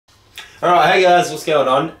Alright, hey guys, what's going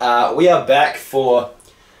on? We are back for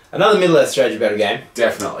another Middle-earth strategy battle game.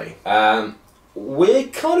 Definitely. We're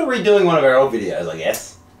kind of redoing one of our old videos, I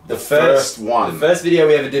guess. The first video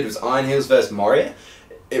we ever did was Iron Hills versus Moria.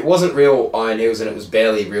 It wasn't real Iron Hills and it was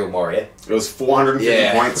barely real Moria. It was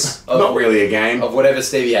 450 points. Not really a game. Of whatever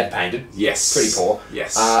Stevie had painted. Yes. Pretty poor.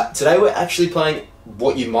 Yes. Today we're actually playing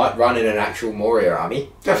what you might run in an actual Moria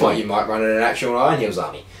army. Definitely. What you might run in an actual Iron Hills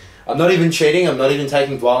army. I'm not even cheating, I'm not even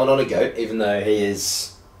taking Dwalin on a goat, even though he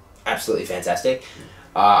is absolutely fantastic.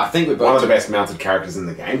 I think we're both one of the best mounted characters in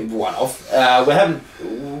the game. One of.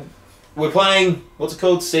 We're playing, what's it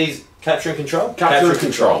called? Capture and Control? Capture and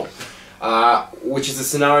Control. Which is a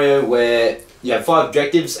scenario where you have 5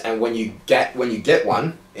 objectives, and when you get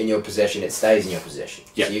one in your possession, it stays in your possession.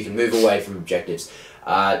 Yep. So you can move away from objectives.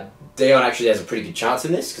 Dion actually has a pretty good chance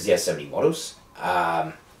in this because he has so many models.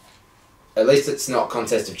 At least it's not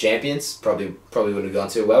Contest of Champions. Probably wouldn't have gone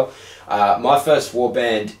too well. My first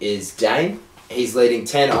warband is Dane. He's leading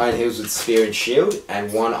 10 Iron Hills with Spear and Shield,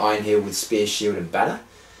 and 1 Iron Hill with Spear, Shield and Banner.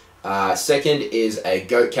 Second is a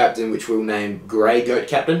Goat Captain, which we'll name Grey Goat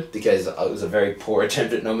Captain, because it was a very poor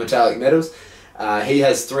attempt at non-metallic metals. He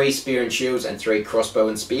has 3 Spear and Shields and 3 Crossbow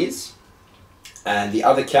and Spears. And the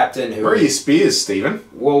other captain who... Where are your spears, Stephen?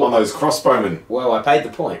 Well, on those crossbowmen. Well, I paid the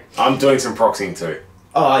point. I'm doing some proxying too.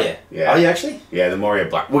 Oh, yeah. Yeah. Are you actually? Yeah, the Moria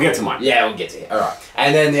Black. We'll get to mine. Yeah, we'll get to it. Alright.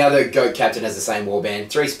 And then the other Goat Captain has the same warband.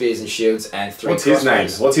 3 Spears and Shields and 3 What's his name?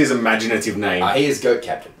 What's his imaginative name? He is Goat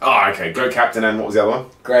Captain. Oh, okay. Goat Captain, and what was the other one?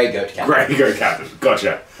 Grey Goat Captain. Grey Goat Captain.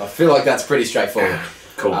 Gotcha. I feel like that's pretty straightforward.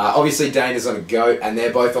 Cool. Obviously, Dane is on a goat, and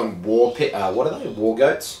they're both on what are they? War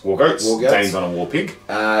goats? War goats. War goats. Dane's on a war pig.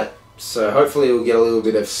 So hopefully we'll get a little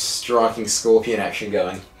bit of striking scorpion action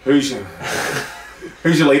going. Who's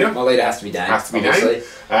your leader? My leader has to be Dane. Has to be Dane.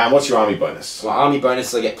 What's your army bonus? My army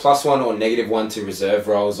bonus, I get +1 or -1 to reserve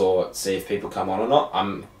rolls, or see if people come on or not.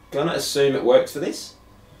 I'm gonna assume it works for this.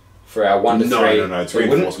 For our 1 to 3. No, it's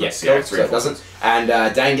reinforcements. Yeah, so it doesn't.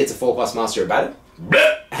 And Dane gets a 4+ Master of Battle.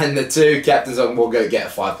 And the 2 captains on Wargo get a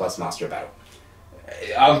 5+ Master of Battle.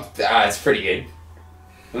 It's pretty good.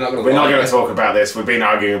 We're not going to talk about this. We've been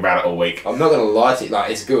arguing about it all week. I'm not going to lie to you.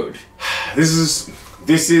 Like, it's good.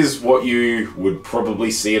 This is what you would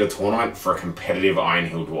probably see at a tournament for a competitive Iron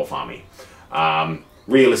Hill Dwarf army.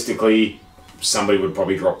 Realistically, somebody would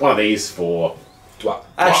probably drop one of these for...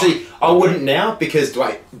 Actually, I wouldn't now, because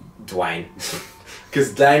Dwayne.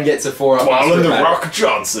 Because Dane gets a 4+ Master of Battle. Battle. Rock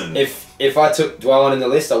Johnson. If I took Dwalin in the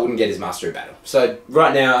list, I wouldn't get his Master of Battle. So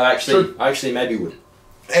right now, I actually maybe wouldn't.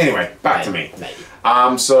 Anyway, back to me. Maybe.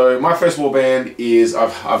 So my first warband is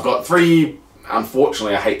I've got 3.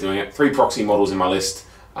 Unfortunately, I hate doing it. 3 proxy models in my list.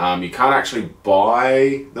 You can't actually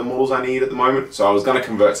buy the models I need at the moment, so I was going to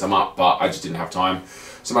convert some up, but I just didn't have time.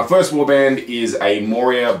 So my first warband is a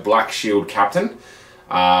Moria Black Shield Captain.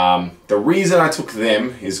 The reason I took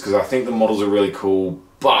them is because I think the models are really cool,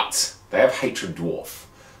 but they have Hatred Dwarf.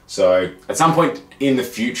 So at some point in the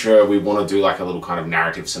future, we want to do like a little kind of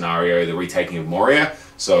narrative scenario, the retaking of Moria.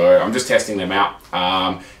 So I'm just testing them out.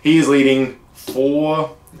 He is leading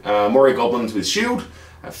 4 Moria Goblins with Shield,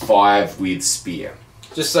 and 5 with Spear.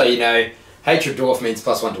 Just so you know, Hatred Dwarf means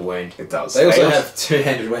 +1 to wound. It does. They also have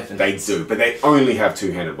 2-handed weapons. They do, but they only have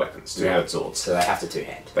 2-handed weapons, 2-handed swords. So they have to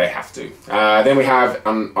 2-hand. They have to. Then we have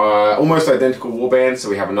almost identical warband, so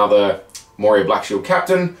we have another Moria Black Shield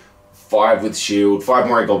Captain, 5 with Shield, 5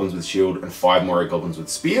 Moria Goblins with Shield, and 5 Moria Goblins with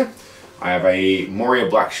Spear. I have a Moria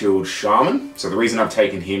Black Shield Shaman. So the reason I've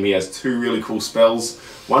taken him, he has 2 really cool spells.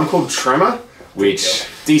 One called Tremor, which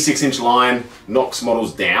D6-inch line knocks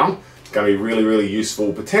models down. It's going to be really, really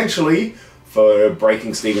useful, potentially, for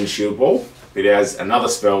breaking Stephen's shield wall. It has another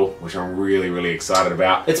spell, which I'm really, really excited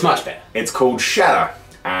about. It's much better. It's called Shatter,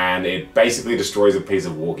 and it basically destroys a piece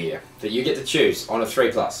of war gear. That you get to choose on a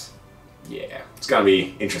 3+. Yeah, it's going to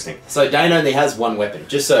be interesting. So Dane only has 1 weapon,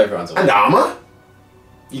 just so everyone's aware. And armor?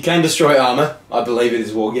 You can destroy armor. I believe it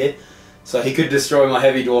is war gear. So he could destroy my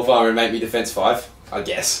heavy dwarf armor and make me defense 5, I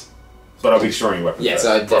guess. But I'll be destroying weapons. Yeah,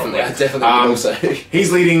 so I definitely would also.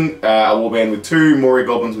 He's leading a warband with 2 Moria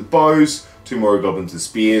Goblins with bows, 2 Moria Goblins with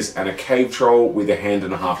spears, and a Cave Troll with a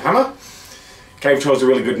 1.5 hammer. Cave Trolls are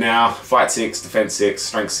really good now. Fight 6, defense 6,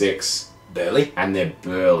 strength 6. Burly. And they're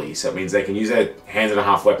burly, so it means they can use their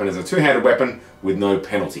 1.5 weapon as a 2-handed weapon with no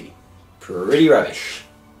penalty. Pretty rubbish.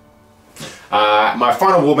 My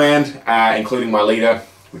final warband, including my leader,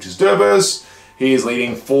 which is Durbers. He is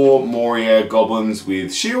leading 4 Moria Goblins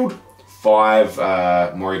with Shield,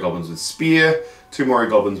 5 Moria Goblins with Spear, 2 Moria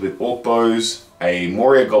Goblins with Orc Bows, a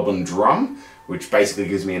Moria Goblin Drum, which basically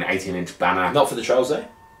gives me an 18-inch banner. Not for the trolls though?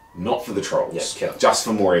 Not for the trolls. Yes, kill. Just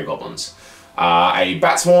for Moria Goblins. A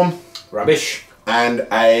Bat Swarm, Rubbish. And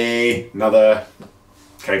another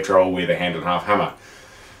cave troll with a hand and half hammer.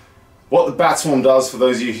 What the bat swarm does, for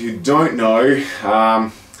those of you who don't know,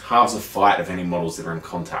 halves the fight of any models that are in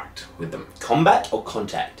contact with them. Combat or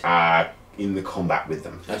contact? In the combat with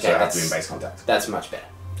them. Okay, so they have to be in base contact. That's much better.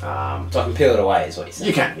 So I can peel it away, is what you're saying.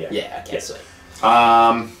 You can, yeah. Yeah, okay, sweet.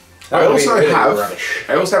 I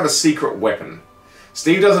also have a secret weapon.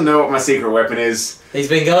 Steve doesn't know what my secret weapon is. He's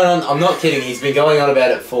been going on, I'm not kidding, he's been going on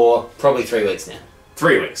about it for probably 3 weeks now.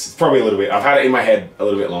 3 weeks. It's probably a little bit. I've had it in my head a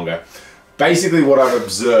little bit longer. Basically what I've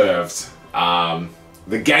observed,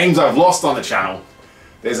 the games I've lost on the channel,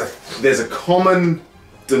 there's a common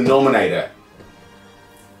denominator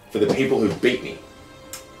for the people who beat me.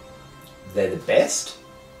 They're the best?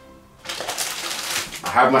 I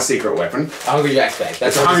have my secret weapon. A Hungry Jack's bag.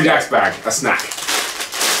 That's a Hungry Jack's bag, a snack.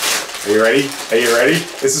 Are you ready? Are you ready?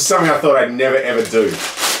 This is something I thought I'd never ever do.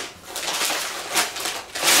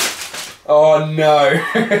 Oh no.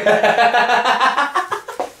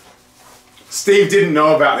 Steve didn't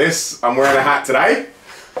know about this. I'm wearing a hat today.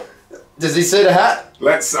 Does he see the hat?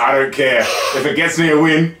 I don't care. If it gets me a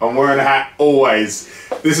win, I'm wearing a hat always.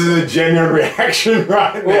 This is a genuine reaction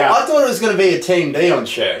right now. I thought it was going to be a Team Dion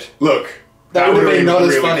shirt. Look. That would have been not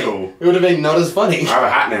really as funny. Cool. It would have been not as funny. I have a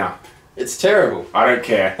hat now. It's terrible. I don't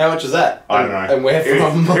care. How much was that? I don't know. And where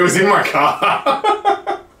from? It was in my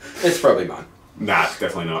car. It's probably mine. Nah,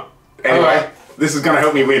 definitely not. Anyway, this is going to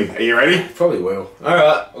help me win. Are you ready? Probably will.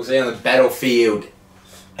 Alright, we'll see you on the battlefield.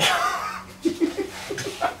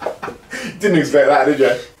 Didn't expect that, did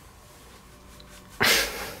you?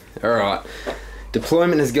 Alright.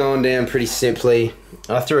 Deployment has gone down pretty simply.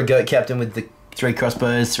 I threw a goat captain with the 3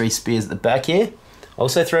 crossbows, 3 spears at the back here. I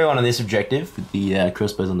also threw one on this objective with the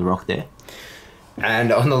crossbows on the rock there.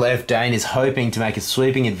 And on the left, Dane is hoping to make a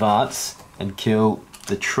sweeping advance and kill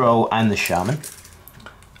the troll and the shaman.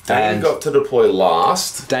 Dane got to deploy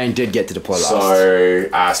last. Dane did get to deploy last. So,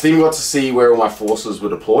 Stephen got to see where all my forces were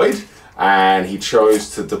deployed, and he chose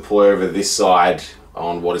to deploy over this side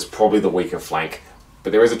on what is probably the weaker flank.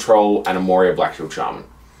 But there is a troll and a Moria Black Shield Shaman.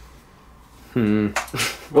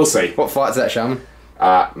 We'll see. What fight's that, shaman?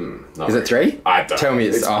 Is it 3? I don't. Tell me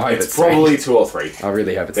it's. I hope it's probably 2 or 3. I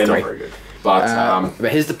really hope it's They're 3. not very good.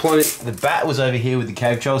 But his deployment, the bat was over here with the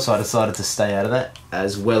cave troll, so I decided to stay out of that,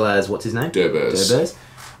 as well as what's his name? Dwarves.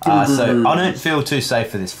 So I don't feel too safe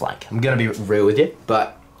for this flank. I'm going to be real with you,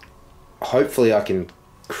 but hopefully I can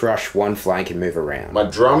crush one flank and move around. My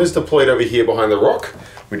drum is deployed over here behind the rock,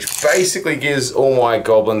 which basically gives all my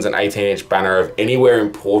goblins an 18-inch banner of anywhere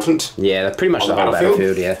important. Yeah, that's pretty much the whole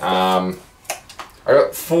battlefield, yeah. I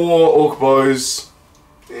got 4 orc bows,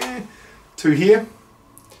 2 here,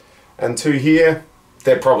 and 2 here.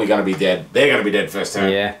 They're probably going to be dead. They're going to be dead first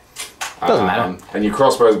turn. Yeah, doesn't matter. And your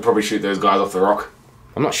crossbows will probably shoot those guys off the rock.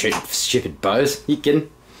 I'm not shooting stupid bows. You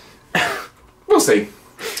kidding? We'll see.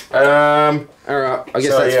 Alright, I guess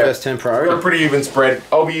that's first turn priority. Got a pretty even spread.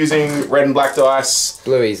 I'll be using red and black dice.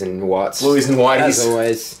 Blueies and whites. Blueies and whiteys. As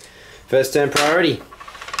always. First turn priority.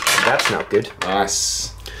 That's not good.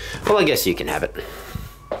 Nice. Well, I guess you can have it.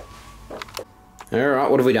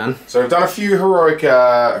 Alright, what have we done? So we've done a few heroic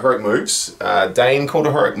moves. Dane called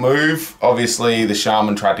a heroic move. Obviously, the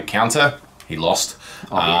shaman tried to counter. He lost.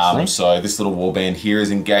 Obviously. So this little warband here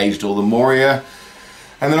has engaged all the Moria.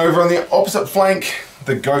 And then over on the opposite flank,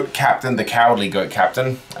 the goat captain, the cowardly goat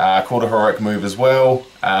captain, called a heroic move as well.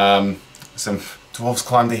 Some dwarves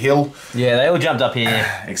climbed a hill. Yeah, they all jumped up here.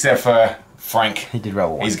 Except for Frank. He did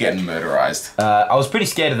roll 1. He's getting murderized. I was pretty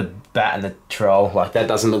scared of the bat and the troll. Like, that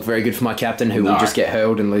doesn't look very good for my captain, who will just get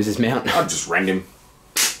hurled and lose his mount. I'd just rend him.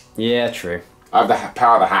 Yeah, true. I have the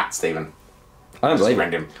power of the hat, Stephen. I don't believe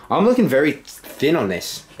rend him. I'm looking very thin on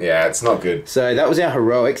this. Yeah, it's not good. So that was our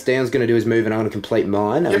heroics. Dan's going to do his move and I'm going to complete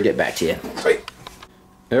mine. I'll get back to you. Sweet.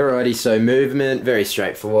 Alrighty, so movement, very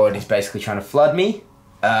straightforward. He's basically trying to flood me.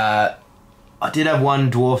 I did have one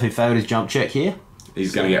dwarf who failed his jump check here.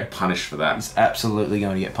 He's going to get punished for that. He's absolutely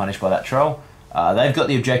going to get punished by that troll. They've got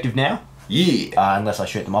the objective now. Yeah. Unless I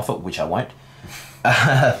shoot them off it, which I won't.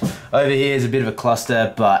 Over here is a bit of a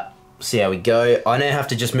cluster, but see how we go. I now have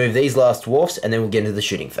to just move these last dwarfs and then we'll get into the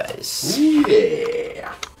shooting phase.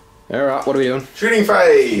 Yeah. Alright, what are we doing? Shooting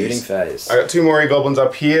phase. Shooting phase. I got 2 Moria goblins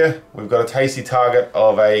up here. We've got a tasty target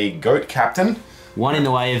of a goat captain. One in the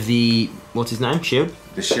way of the, what's his name? Shield?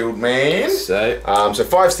 The shield man. So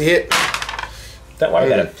 5s to hit. Don't worry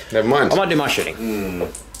about it. Never mind. I might do my shooting.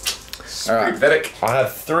 Alright. Pathetic. I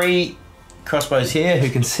have 3 crossbows here who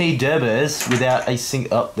can see Dwarves without a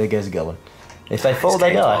single... Oh, there goes a goblin. If they fall,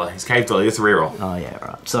 they die. He's cave dolly. It's a reroll. Oh, yeah,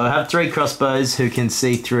 right. So I have 3 crossbows who can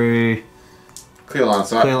see through... Clear line of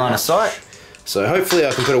sight. Clear line of sight. So hopefully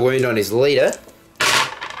I can put a wound on his leader.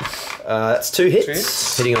 That's 2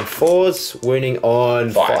 hits. Hitting on 4s, wounding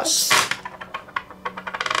on 5s.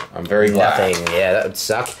 I'm very glad. Nothing, yeah, that would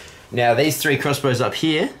suck. Now these 3 crossbows up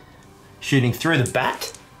here, shooting through the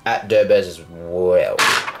bat at Dwarves as well.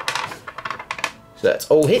 So that's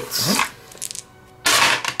all hits.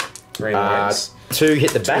 3 wounds. 2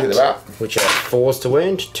 hit the bat, which are 4s to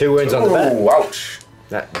wound. 2 wounds on the bat. Ouch.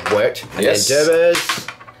 That worked. And then Dwarves.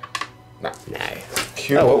 No.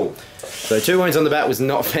 Cool. Oh, well. So 2 wounds on the bat was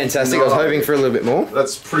not fantastic. I was hoping for a little bit more.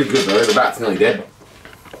 That's pretty good though. The bat's nearly dead.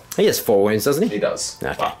 He has 4 wounds, doesn't he? He does.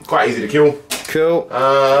 Okay. But quite easy to kill. Cool.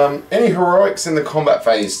 Any heroics in the combat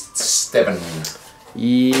phase? 7.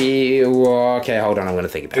 Yeah. Well, okay, hold on. I'm going to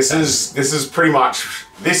think about This is pretty much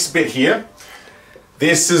this bit here.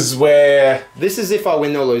 This is where. This is if I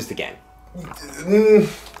win or lose the game.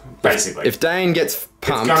 Basically. If Dane gets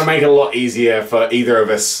pumped, it's going to make it a lot easier for either of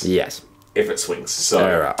us. Yes. If it swings. So.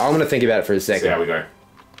 Alright, I'm going to think about it for a second. See how we go.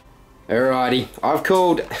 Alrighty. I've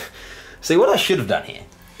called. See, what I should have done here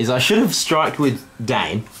is I should have striked with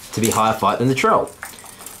Dane to be higher fight than the troll.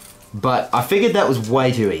 But I figured that was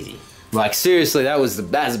way too easy. Like, seriously, that's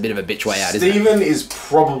a bit of a bitch way out, isn't it? Steven is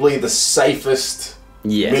probably the safest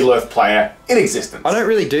Middle-earth player in existence. I don't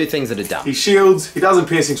really do things that are dumb. He shields, he doesn't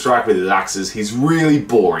piercing strike with his axes, he's really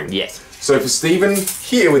boring. Yes. So for Steven,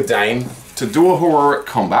 here with Dane, to do a heroic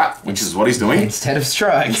combat, which is what he's doing. Instead of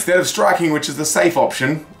striking, which is the safe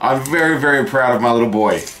option, I'm very, very proud of my little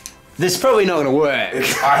boy. This is probably not going to work.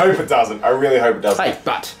 I hope it doesn't. I really hope it doesn't. Hey,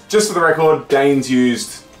 but. Just for the record, Dane's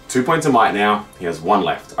used 2 points of might now. He has 1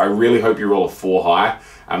 left. I really hope you roll a 4 high,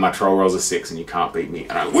 and my troll rolls a 6, and you can't beat me,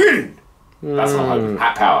 and I win! That's what I'm hoping.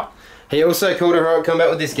 Hat power. He also called a heroic combat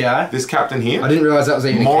with this guy. This captain here. I didn't realise that was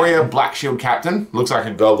even Moria Black Shield captain. Looks like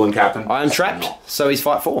a goblin captain. I am trapped, so he's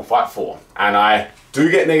fight 4. Fight 4. And I do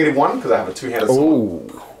get -1 because I have a 2-handed sword.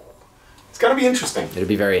 Ooh. It's going to be interesting. It'll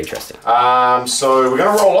be very interesting. So we're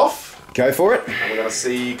going to roll off. Go for it. And we're going to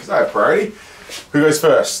see, because I have priority, who goes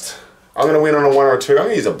first. I'm going to win on a 1 or a 2. I'm going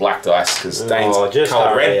to use a black dice because Dane's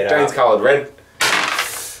coloured red. Dane's coloured red.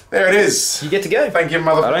 There it is. You get to go. Thank you,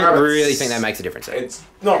 mother. I don't really think that makes a difference. It's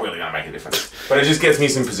not really going to make a difference. But it just gets me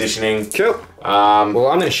some positioning. Cool. Well,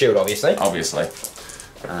 I'm going to shield, obviously. Obviously.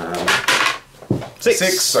 6.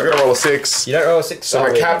 6. I got to roll a 6. You don't roll a 6. So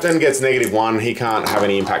my captain gets -1. He can't have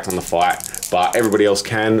any impact on the fight, but everybody else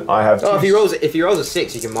can. I have. Oh, if he rolls a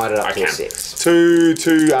 6, you can might it up to a 6. Two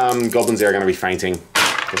goblins there are going to be fainting.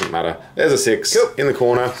 Doesn't matter. There's a 6 in the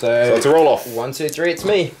corner. So it's a roll off. 1, 2, 3. It's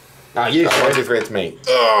me. Ah, you. 1, 2, 3. It's me.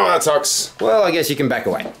 Oh, that sucks. Well, I guess you can back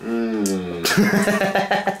away.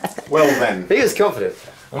 Well then. He was confident.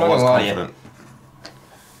 I'm not gonna lie to you.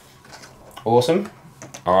 Awesome.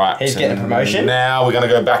 All right. He's getting a promotion. Now we're going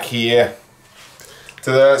to go back here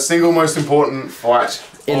to the single most important fight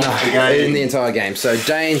in the entire game. So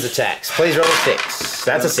Dane's attacks. Please roll a 6.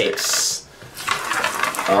 That's a 6.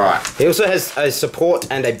 All right. He also has a support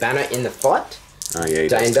and a banner in the fight. Oh yeah,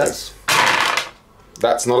 Dane does.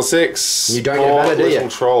 That's not a 6. You don't get a banner, do you?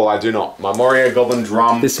 Troll, I do not. My Moria Goblin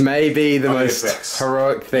Drum. This may be the most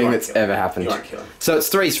heroic thing that's ever happened. You won't kill him. So it's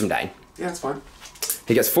 3s from Dane. Yeah, that's fine.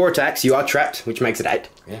 He gets 4 attacks. You are trapped, which makes it 8.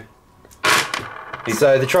 Yeah.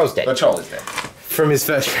 So the troll's dead. The troll is dead. From his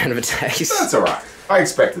first round of attacks. That's alright. I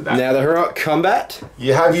expected that. Now the heroic combat.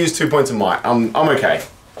 You have used 2 points of might. I'm okay.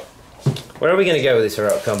 Where are we going to go with this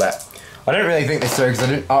heroic combat? I don't really think this through because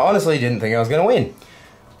I honestly didn't think I was going to win.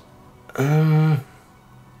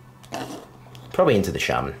 Probably into the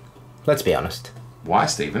shaman. Let's be honest. Why,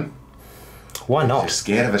 Stephen? Why not? You're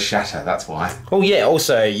scared of a shatter, that's why. Oh yeah,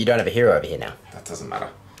 also you don't have a hero over here now. That doesn't matter.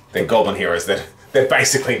 They're goblin heroes, they're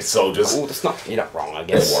basically soldiers. Oh, that's not, you're not wrong, I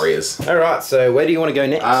guess. They're warriors. Alright, so where do you want to go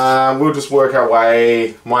next? We'll just work our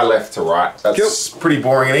way, my left to right. That's pretty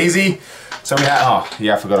boring and easy. So we have, oh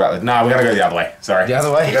yeah, I forgot about that. No, we're going to go the other way, sorry. The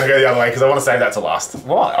other way? We're going to go the other way because I want to save that to last.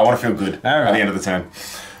 Why? I want to feel good at the end of the turn.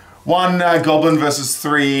 1 goblin versus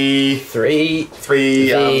 3... Three.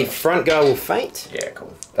 The front guy will faint. Yeah,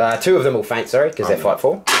 cool. 2 of them will faint, sorry, because they're fight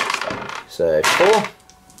 4. So 4.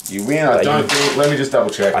 You win, I don't think... Let me just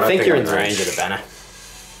double check. I think you're in the range of the banner.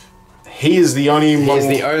 He is the only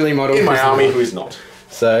model in my army who is not.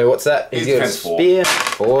 So what's that? He's got a defense 4. spear.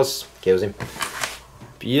 4s. Kills him.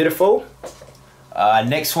 Beautiful.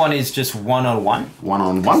 Next one is just 1-on-1.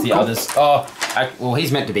 1-on-1. The others... Oh, well,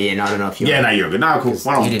 he's meant to be in. I don't know if you... Yeah, no, you're good. No, cool.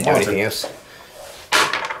 1-on-1. You didn't do anything else.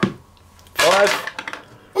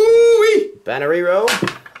 5. Ooh-wee. Banner reroll.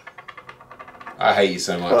 I hate you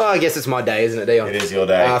so much. Well, I guess it's my day, isn't it, Dion? It is your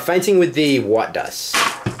day. Fainting with the white dice.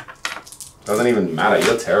 Doesn't even matter.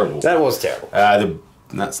 You're terrible. That was terrible.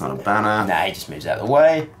 That's not a banner. Nah, he just moves out of the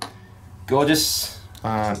way. Gorgeous.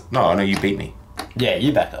 No, you beat me. Yeah,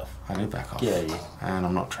 you back off. I do back off. Yeah, yeah. And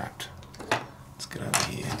I'm not trapped. Let's get over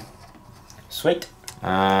here. Sweet.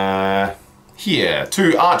 Here,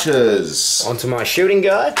 2 archers. Onto my shooting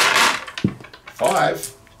guy.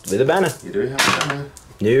 5. With a banner. You do have a banner.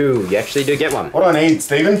 No, you actually do get one. What do I need,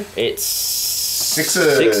 Stephen? It's...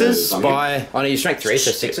 6s. 6s by... I need strength 3,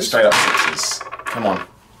 so 6s. Straight up 6s. Come on.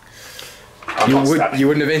 You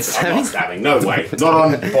wouldn't have been stabbing? I'm not stabbing, no way. Not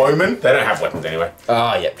on bowmen. They don't have weapons anyway.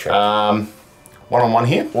 Oh, yep, true. 1-on-1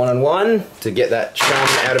 here. 1-on-1 to get that charm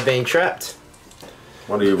out of being trapped.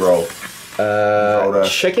 What do you roll?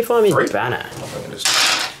 Check if I'm in 3? banner.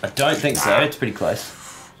 I don't think so. It's pretty close.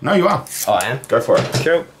 No, you are. Oh, I am. Go for it.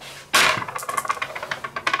 Cool.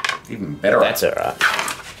 Even better. That's alright.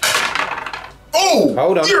 Oh!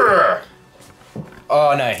 Hold on. Yeah!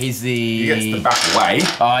 Oh no, he's the... He gets the back away.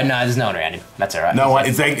 Oh no, there's no one around him. That's alright. No one.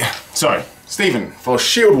 So, Stephen, for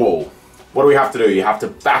shield wall, what do we have to do? You have to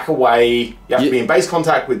back away. You have to be in base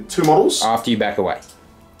contact with 2 models. After you back away.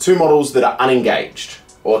 2 models that are unengaged.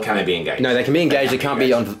 Or can they be engaged? No, they can be engaged. They can't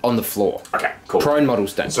be on the floor. Okay, cool. Prone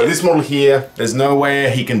models don't. So this model here, there's nowhere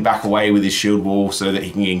he can back away with his shield wall so that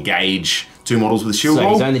he can engage 2 models with shield so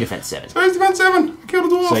wall. he's only defense 7. So he's defense 7. I killed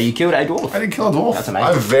a dwarf. So you killed a dwarf. I did kill a dwarf. That's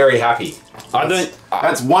amazing. I'm very happy.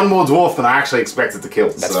 That's 1 more dwarf than I actually expected to kill.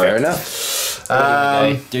 That's fair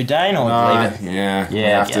enough. Do Dane or leave it? Yeah.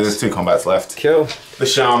 Yeah, Have to. There's 2 combats left. Cool. The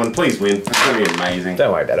shaman, please win. It's going to be amazing.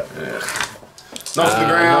 Don't worry about it. Knock to the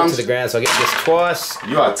ground. Knock to the ground, so I get this twice.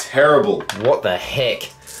 You are terrible. What the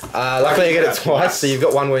heck? Luckily I get it twice, so you've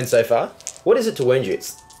got 1 wound so far. What is it to wound you?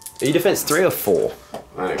 Are you defense 3 or 4?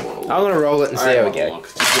 I don't want to look. I'm going to roll it and see how we go.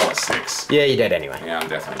 Just got a 6. Yeah, you're dead anyway. Yeah, I'm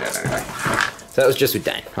definitely dead anyway. So that was just with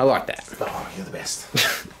Dane. I like that. Oh, you're the best.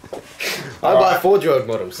 I buy 4 droid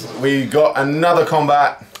models. We got another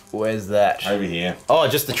combat. Where's that? Over here. Oh,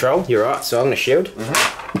 just the troll. You're right. So I'm going to shield.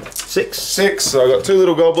 6. 6. So I got 2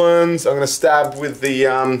 little goblins. I'm going to stab with the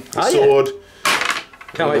sword.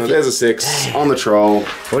 Can't wait for There's a 6 on the troll.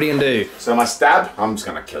 What are you going to do? So my stab, I'm just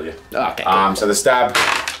going to kill you. Oh, okay. So the stab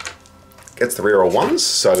gets the reroll 1s.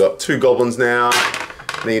 So I got 2 goblins now,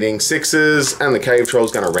 needing 6s, and the cave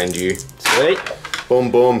troll's going to rend you. Sweet. Boom,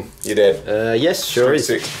 boom. You're dead. Yes, sure is.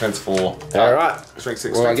 6, defense 4. All right. Strength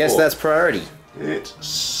 6. Well, I guess 4. that's priority. It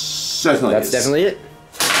certainly That's is. definitely it.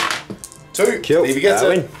 2. Cool. If he gets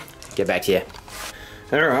it. Get back here.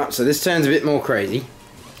 Alright, so this turn's a bit more crazy.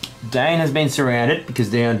 Dane has been surrounded because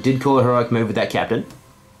Dion did call a heroic move with that captain.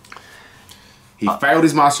 He failed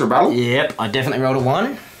his master of battle. Yep, I definitely rolled a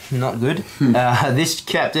 1. Not good. This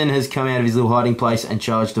captain has come out of his little hiding place and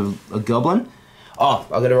charged a goblin. Oh,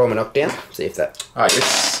 I've got to roll my knockdown. See if that... Ah,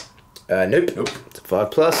 yes. Nope. It's a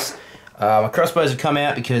 5+. My crossbows have come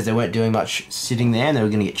out because they weren't doing much sitting there and they were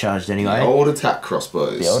going to get charged anyway. The old attack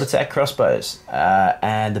crossbows. The old attack crossbows.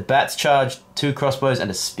 And the bats charged 2 crossbows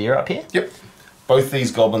and a spear up here. Yep. Both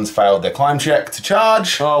these goblins failed their climb check to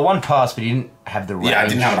charge. Oh, 1 passed, but he didn't have the range. Yeah, I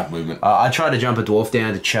didn't have enough movement. I tried to jump a dwarf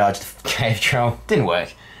down to charge the cave troll. Didn't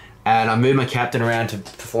work. And I moved my captain around to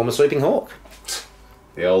perform a sweeping hawk.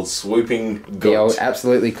 The old swooping goat. The old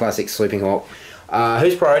absolutely classic sweeping hawk.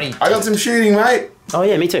 Who's priority? I got some shooting, mate. Oh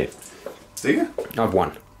yeah, me too. Do you? I've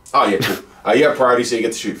won. Oh, yeah, cool. You have priority, so you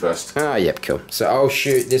get to shoot first. Oh, yep, cool. So I'll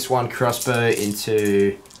shoot this 1 crossbow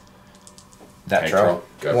into that troll.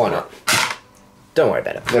 Why not? Don't worry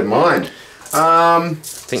about it. Never mind. I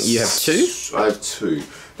think you have 2? I have 2.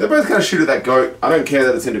 They're both going to shoot at that goat. I don't care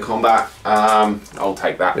that it's into combat. I'll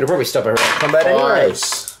take that. It'll probably stop a combat anyway.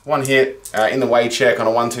 1 hit in the way check on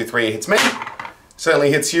a 1, 2, 3 hits me. Certainly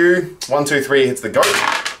hits you. 1, 2, 3 hits the goat.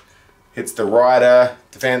 Hits the rider.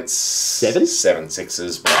 Defense 7? 7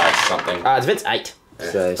 6s by something. Defense 8.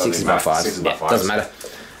 Yeah, So 6 is by 5. 6 is by 5. Doesn't matter.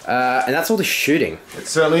 And that's all the shooting. It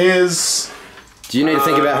certainly is. Do you need to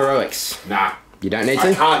think about heroics? Nah. You don't need I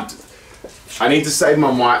to? can't. I need to save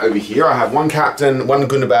my might over here. I have 1 captain, 1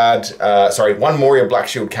 Gundabad, 1 Moria Black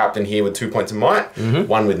Shield captain here with 2 points of might.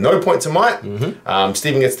 1 with no points of might.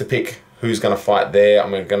 Stephen gets to pick who's going to fight there.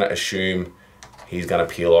 I'm going to assume he's going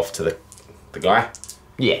to peel off to the guy.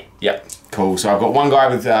 Yeah. Yep. Cool. So I've got 1 guy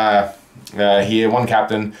with here, 1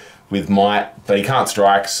 captain with might, but he can't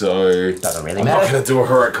strike, so Doesn't really I'm matter. not going to do a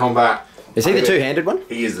heroic combat. Is he the 2-handed one?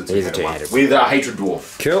 He is the He is the two-handed one. two-handed With Hatred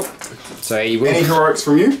Dwarf. Cool. So he will... Any heroics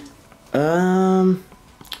from you? I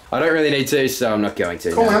don't really need to, so I'm not going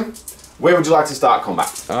to. Cool, man. Where would you like to start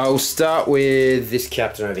combat? I'll start with this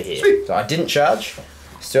captain over here. Sweet. So I didn't charge.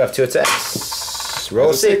 Still have 2 attacks.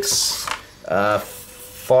 Roll a 6.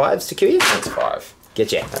 5s to kill you? That's 5.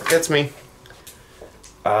 Get ya. That gets me.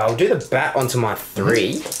 I'll do the bat onto my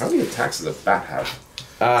 3. How many attacks does a bat have?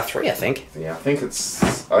 3, I think. Yeah, I think it's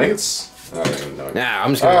I don't even know. Nah,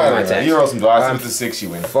 I'm just going to roll my attack. You roll some dice. With the 6, you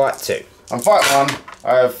win. Fight 2. On fight 1,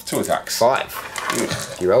 I have 2 attacks.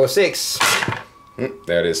 5. You roll a 6.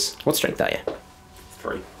 There it is. What strength are you?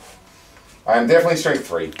 3. I am definitely strength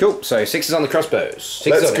 3. Cool, so 6 is on the crossbows. 6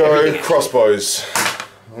 Let's on go everything. crossbows.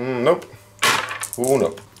 Nope. Oh,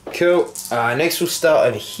 nope. Cool. Next we'll start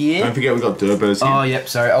over here. Don't forget we got Durbers here. Oh, yep,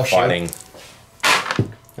 sorry, I'll show. Fighting.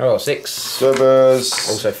 I roll 6. Durbers.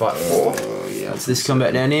 Also fight 4. Yeah. That's this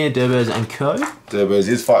combat down here, Durbers and Co. Durbers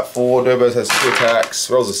is fight 4. Durbers has 2 attacks.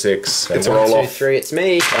 Rolls a 6. Gets a 1, roll 2, off. 3, it's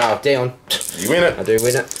me. Oh, Dion. You win it. I do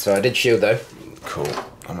win it, so I did shield though. Cool.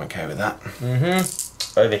 I'm okay with that.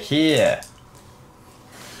 Over here.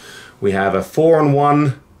 We have a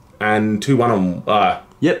 4-on-1 and 2 1-on.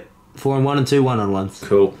 Yep. 4 on 1 and 2 1-on-1s.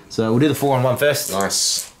 Cool. So we'll do the 4 on 1 first.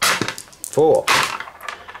 Nice. 4.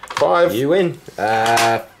 5. You win.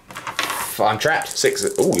 I'm trapped. 6.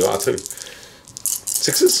 Oh, you are too.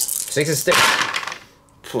 6s? 6 is still.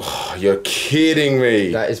 Oh, you're kidding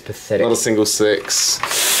me. That is pathetic. Not a single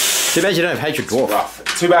 6. Too bad you don't have Hatred Dwarf. Rough.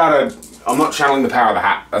 Too bad I'm not channeling the power of the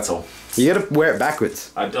hat, that's all. You gotta wear it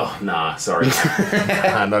backwards. Oh, nah, sorry.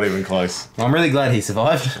 Nah, not even close. I'm really glad he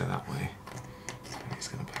survived. Go that way. He's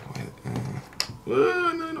gonna back away.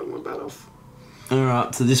 No, knock my bat off.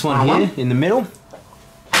 Alright, so this one here in the middle.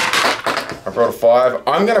 I've rolled a 5.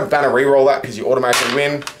 I'm gonna banner reroll that because you automatically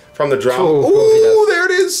win from the drum. Cool, of course he does. There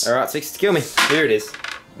it is. Alright, 6 to kill me. Here it is.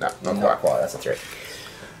 No, not Not quite. quite, that's a 3.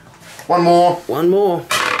 One more. One more.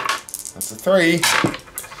 That's a 3.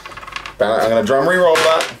 Banner, I'm gonna drum reroll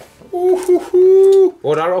that. Ooh-hoo-hoo.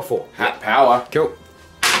 What did I roll for? Hat power. Cool.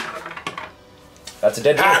 That's a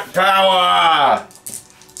dead Hat power.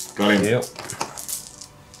 Got him. Yep.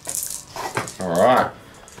 Alright.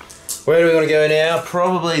 Where do we want to go now?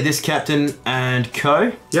 Probably this captain and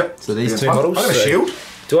Co. Yep. So these two I'm models. gonna so- shield.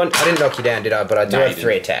 I didn't knock you down, did I? But I do No, have you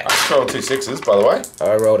 3 didn't. attacks. I rolled 2 6s, by the way.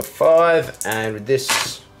 I rolled a 5, and with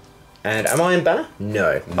this... And am I in banner?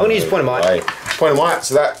 No. I'm going to use point of might. Wait. Point of might,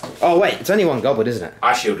 so that... Oh, wait. It's only 1 goblet, isn't it?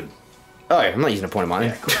 I shielded. Oh, I'm not using a point of might.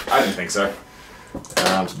 Yeah, cool. I didn't think so.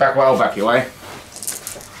 So back well, back your way.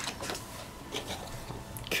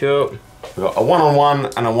 Cool. We've got a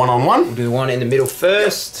 1-on-1 and a 1-on-1. We'll do the one in the middle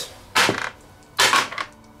first.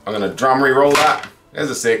 I'm gonna drum re-roll that. There's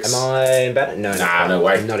a 6. Am I in banner? No, Nah, no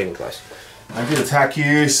way. Not even close. I could attack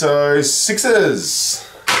you, so 6s.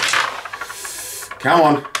 Come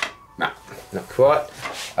on. Nah. Not quite.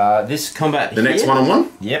 This combat The next here. 1-on-1.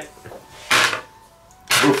 Yep.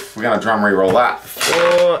 Oof, we're gonna drum re-roll that.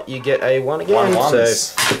 Or you get a 1 again.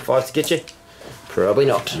 1-1s. So 5 to get you. Probably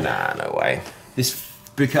not. Nah, no way. This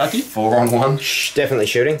Bukaki? 4-on-1. Definitely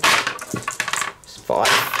shooting. It's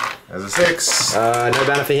 5. There's a 6. No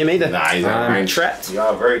banner for him either. Nah, he's out of range. Trapped. You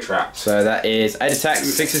are very trapped. So that is 8 attacks,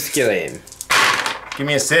 6 to kill him. Give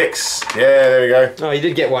me a 6. Yeah, there we go. Oh, you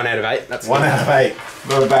did get 1 out of 8. That's 1 good. out of 8.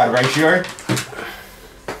 Not a bad ratio.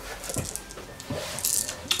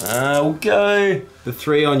 We'll go the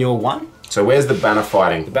 3 on your 1. So where's the banner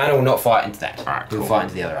fighting? The banner will not fight into that. Alright, He'll cool. fight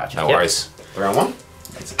into the other archer. No worries. 3-on-1.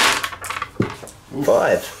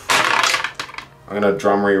 5. I'm gonna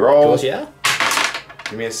drum Of re-roll. course, yeah.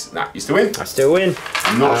 Give me a... Nah, you still win. I still win.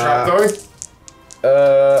 I'm not trapped though.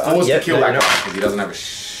 Forced yep, to kill no, that you're guy not. because he doesn't have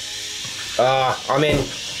a I mean,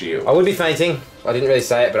 shield. I would be fainting. I didn't really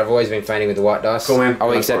say it, but I've always been fainting with the white dice. Cool, man. Are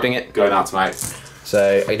we Go accepting for it? Go nuts, mate.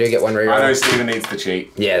 So I do get 1 reroll. I know Steven needs the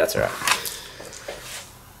cheat. Yeah, that's alright.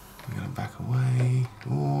 I'm gonna back away.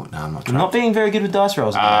 Oh, no, I'm not I'm trapped. not being very good with dice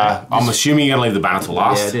rolls. I'm assuming you're gonna leave the banner till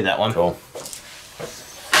last. Yeah, do that one. Cool.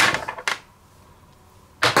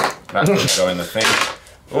 That's gonna go in the thing.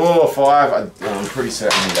 Oh, 5. I'm pretty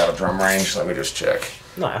certain he's out of drum range. Let me just check.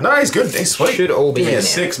 No. He's good. He's sweet. Should all be Give me in a now.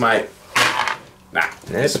 6, mate. Nah,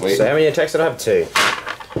 Nope. sweet. So how many attacks did I have? 2.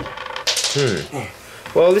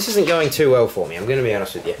 Well, this isn't going too well for me. I'm going to be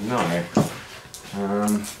honest with you. No.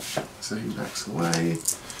 So he backs away.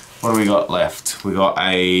 What do we got left? We got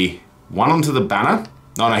a 1 onto the banner.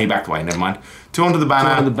 No, he backed away. Never mind. 2 onto the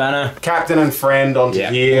banner. 2 on the banner. Captain and friend onto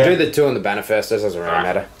Yeah. here. We'll do the 2 on the banner first. That doesn't really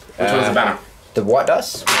matter. Which one's the banner? The white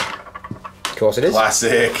dice. Of course it is.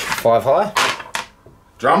 Classic. 5 high.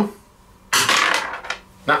 Drum.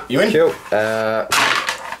 Nah, you win. Kill.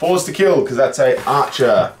 Pause to kill because that's a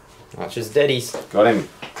archer. Archer's deadies. Got him.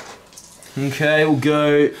 Okay, we'll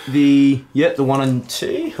go the 1 and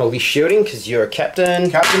 2. I'll be shooting because you're a captain.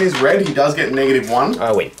 Captain is red. He does get -1.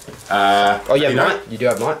 I win. Oh, you have might. You do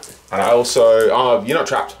have might. And I also. Oh, you're not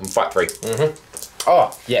trapped. I'm fight 3.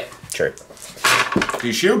 Oh, yeah, true. Do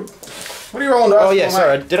you shield? What are you rolling dice? Oh, yeah, for,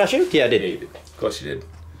 sorry. mate? Did I shoot? Yeah, I did. Yeah, you did. Of course you did.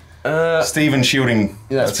 Uh, Steven shielding.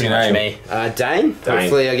 that's pretty your much name. me. Dane.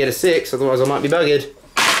 Hopefully I get a 6, otherwise I might be buggered.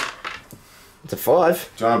 It's a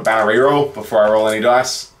 5. Do you want a banner reroll before I roll any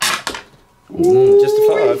dice? Just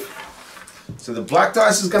a 5. So the black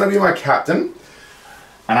dice is going to be my captain.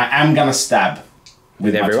 And I am going to stab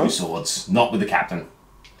with my everyone? 2 swords. Not with the captain.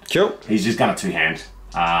 Cool. He's just going to 2-hand.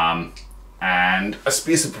 And a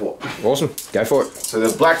spear support. Awesome. Go for it. So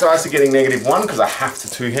the black dice are getting -1 because I have to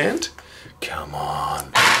 2-hand. Come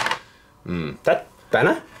on. That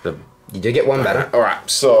banner? You do get 1 banner. Alright,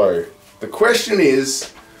 so the question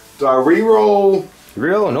is, do I re-roll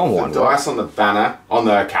Real or normal one? the dice on the banner, on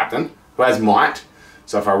the captain, who has might?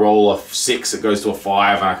 So if I roll a 6, it goes to a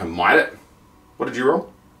 5 and I can might it. What did you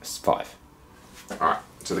roll? It's 5. Alright,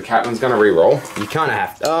 so the captain's going to re-roll. You kind of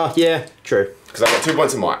have to. Oh, yeah, true. Because I've got 2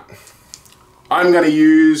 points of might. I'm going to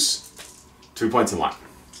use 2 points of might.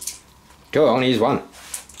 Cool, I want to use 1.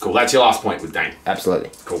 Cool, that's your last point with Dane.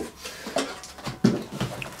 Absolutely. Cool.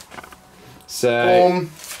 So,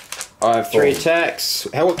 I have 3 attacks.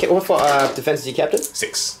 What defense is your captain?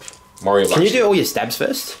 6. Moria. Can you do all your stabs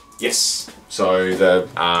first? Yes. So the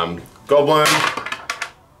goblin.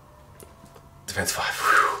 Defense 5.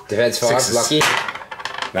 Whew. Defense 5, Sixes. lucky.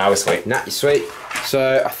 Nah, we're sweet. Nah, you're sweet.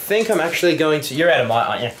 So, I think I'm actually going to... You're out of might,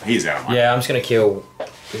 aren't you? He's out of might. Yeah, I'm just going to kill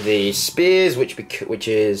the spears, which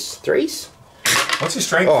is 3s. What's your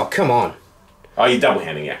strength? Oh, come on. Oh, you're double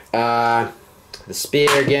handing, yeah. The spear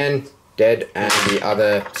again, dead, and the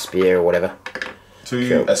other spear or whatever.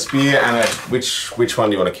 Cool. A spear and a... Which one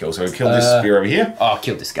do you want to kill? So we kill this spear over here. Oh, I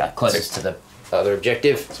killed this guy, closest to the other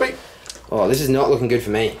objective. Sweet. Oh, this is not looking good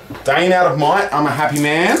for me. Dane out of might. I'm a happy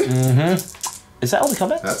man. Is that all the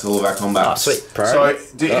combat? That's all of our combat. Oh, sweet. So, Priority.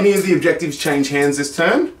 do any of the objectives change hands this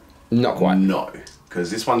turn? Not quite. No. Because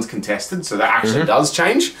this one's contested, so that actually does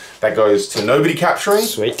change. That goes to nobody capturing.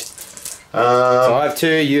 Sweet. So I have 2,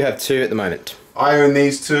 you have 2 at the moment. I own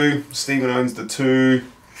these 2. Stephen owns the 2.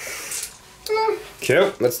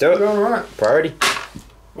 Cool, let's do it. Alright. Priority.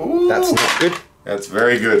 Ooh. That's not good. That's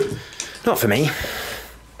very good. Not for me.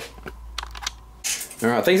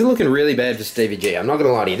 Alright, things are looking really bad for Stevie G. I'm not going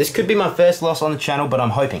to lie to you. This could be my first loss on the channel, but I'm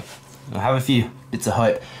hoping. I have a few bits of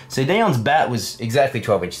hope. So Dion's bat was exactly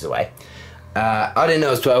 12 inches away. I didn't know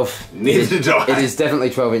it was 12. Neither did I. It is definitely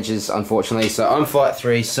 12 inches, unfortunately. So I'm fight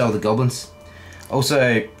 3, so the goblins. Also,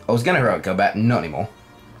 I was going to heroic combat, not anymore.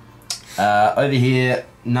 Over here,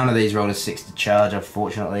 none of these rolled a 6 to charge,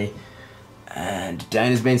 unfortunately. And Dane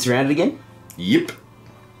has been surrounded again. Yep.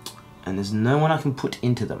 And there's no one I can put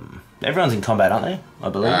into them. Everyone's in combat, aren't they? I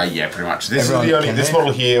believe. Yeah, pretty much. This Everyone is the only. can This hit.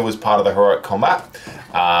 model here was part of the heroic combat,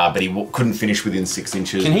 but he couldn't finish within 6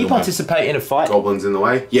 inches. Can he with all my participate in a fight? Goblins in the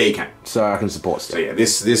way. Yeah, he can. So I can support So still. yeah,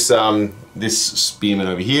 this spearman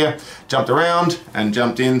over here jumped around and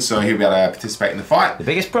jumped in, so he'll be able to participate in the fight. The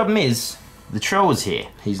biggest problem is the troll is here.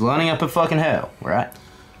 He's lining up a fucking hell, right?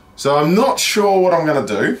 So I'm not sure what I'm gonna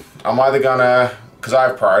do. I'm either gonna, because I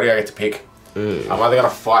have priority, I get to pick. I'm either gonna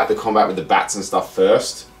fight the combat with the bats and stuff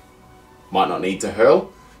first. Might not need to hurl.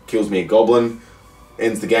 Kills me a goblin.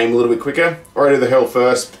 Ends the game a little bit quicker. Or I do the hurl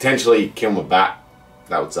first. Potentially kill my bat.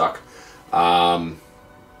 That would suck. I'm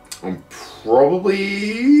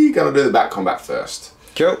probably gonna do the bat combat first.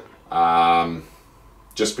 Cool.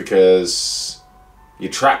 Just because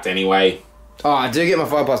you're trapped anyway. Oh, I do get my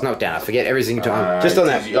 5+ knocked down. I forget every single time. Just on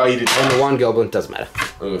that. Oh, you did. On the one goblin, doesn't matter.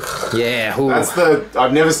 Ugh. Yeah. Ooh. That's the.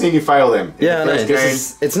 I've never seen you fail them. In Yeah, I the know. first This game.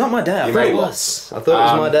 is, it's not my day. I You thought made it was. lots. I thought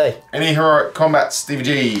it was my day. Any heroic combat, Stevie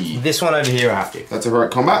G? This one over here, I have to. That's a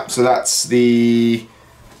heroic combat. So that's the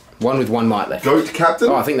One with 1 might left. goat captain.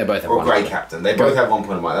 Oh, I think they both have or 1 grey might. captain. They both have 1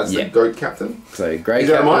 point of might. That's Yeah. the goat captain. So grey Is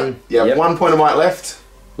that captain. might? Yeah, Yep. 1 point of might left.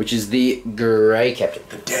 Which is the grey captain.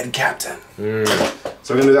 The dead captain.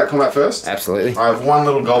 So we're gonna do that combat first. Absolutely. I have 1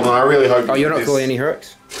 little goblin. I really hope. Oh, you're not this- calling any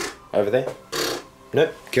heroics? Over there?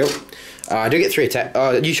 Nope. Cool. I do get 3 attack.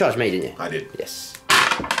 Oh, you charged me, didn't you? I did. Yes.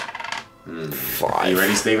 Are 5. you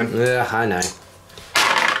ready, Stephen? Yeah, I know.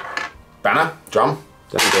 Banner, drum.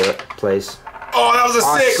 Don't do it, please. Oh, that was a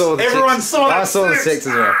 6. Everyone six. saw that. I saw the 6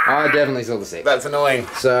 as well. I definitely saw the 6. That's annoying.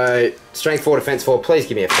 So, strength 4, defense 4. Please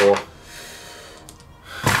give me a 4.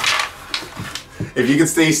 If you can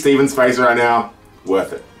see Stephen's face right now,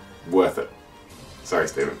 worth it. Worth it. Sorry,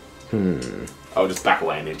 Stephen. I'll just back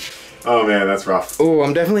away an inch. Oh man, that's rough. Oh,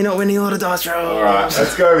 I'm definitely not winning a lot of dice rolls. Alright,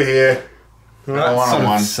 let's go over here. That one on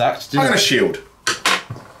one. sucked. I'm gonna shield.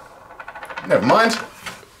 Never mind.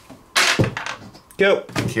 Go.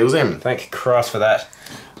 Kills him. Thank Christ for that.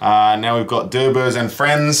 Now we've got Durbers and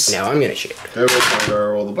friends. Now I'm gonna shoot. Durbers gonna go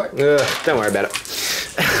roll the black. Don't worry about it.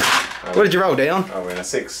 What did you roll, Dion? Oh, we're in a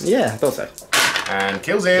 6. Yeah, I thought so. And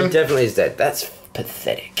kills He him. definitely is dead. That's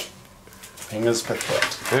pathetic. Fingers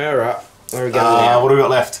pathetic. Alright, where are we going now? What do we got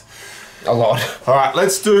left? A lot. All right,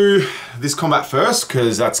 let's do this combat first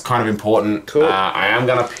because that's kind of important. Cool. I am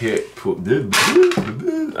gonna put.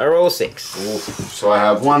 I roll a 6. So I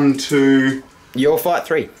have 1, 2. You'll fight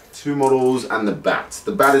 3. 2 models and the bat.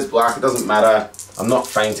 The bat is black. It doesn't matter. I'm not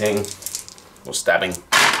fainting or stabbing.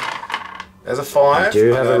 There's a 5. You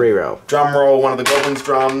do have a reroll. Drum roll. One of the goblins'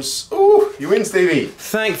 drums. Ooh, you win, Stevie.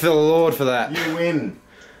 Thank the Lord for that. You win.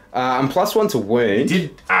 I'm +1 to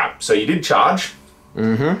wound. So you did charge.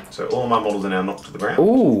 Mm-hmm. So all of my models are now knocked to the ground.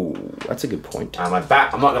 Ooh, that's a good point. My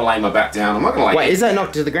bat, I'm not going to lay my bat down. I'm not going to lay Wait, is that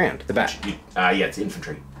knocked to the ground? The bat? yeah, it's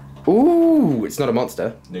infantry. Ooh, it's not a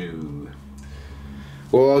monster. No.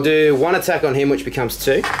 Well, I'll do 1 attack on him, which becomes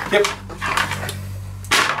 2. Yep.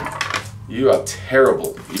 You are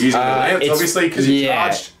terrible. You're using the lance, obviously, because you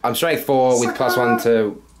charged. I'm strength 4 with +1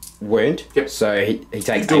 to wound. Yep. So he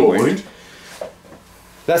takes Do a a wound. wound.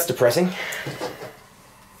 That's depressing.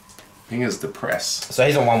 Fingers depress. So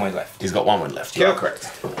he's on 1 wound left. He's got 1 wound left. Yeah,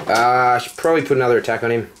 correct. I should probably put another attack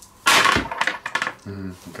on him.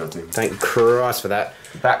 Goddamn. Thank Christ for that.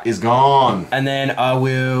 That is gone. And then I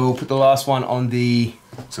will put the last one on the...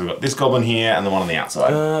 So we've got this goblin here and the one on the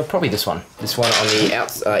outside. probably this one. This one on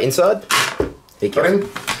the inside. Got him.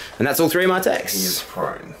 And that's all 3 of my He attacks. is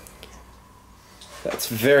prone. That's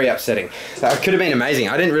very upsetting. That could have been amazing.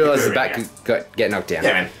 I didn't realise the bat could get knocked down.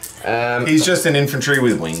 Yeah, man. He's just an infantry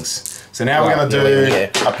with wings. So now we're going to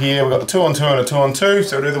do, up here, we've got the 2 on 2 and a 2 on 2.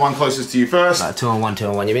 So we'll do the one closest to you first. 2 on 1, 2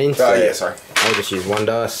 on 1, you mean? So yeah, sorry. I'll just use 1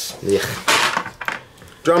 dice. Yeah.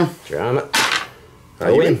 Drum. Drum it.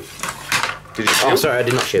 I win. Did you Oh, sorry, I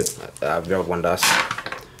did not shoot. I rolled 1 dice.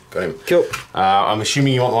 Got him. Cool. I'm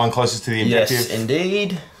assuming you want the one closest to the objective. Yes,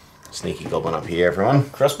 indeed. Sneaky goblin up here, everyone.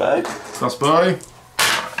 Crossbow. Crossbow.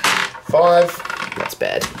 5. That's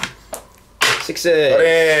bad. 6s. Got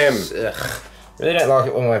him. Ugh. Really don't like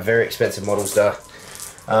it when my very expensive models die.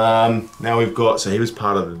 Now we've got, so he was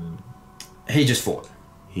part of the... He just fought.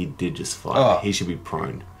 He did just fight. Oh. He should be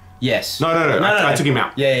prone. Yes. No. I took him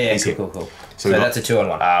out. Yeah. He's Cool. here. So we that's a 2 on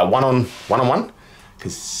 1. 1 on 1.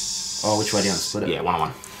 Because... Oh, which way do you want to split it? Yeah, 1 on 1.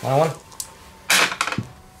 1 on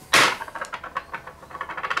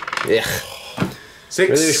 1. Yeah. 6.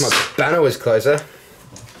 Really wish my banner was closer.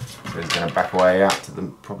 So he's going to back away out to the,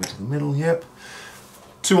 probably to the middle, yep.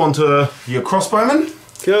 2 onto your crossbowman.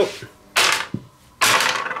 Cool.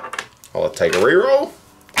 I'll take a reroll.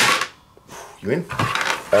 You in?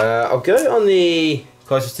 I'll go on the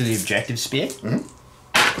closest to the objective spear.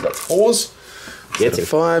 That's 4s. Gets him.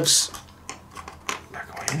 5s. Back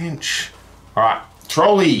away an inch. Alright,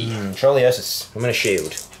 trolley. Trolliosis. I'm going to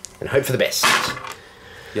shield and hope for the best.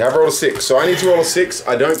 You have rolled a 6, so I need to roll a 6.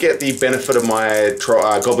 I don't get the benefit of my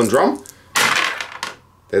goblin drum.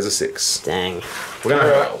 There's a 6. Dang. We're going to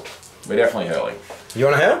hurl. We're definitely hurling. You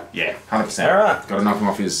want to hurl? Yeah, 100%. Alright. Got to knock him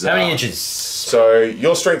off his... How many inches? So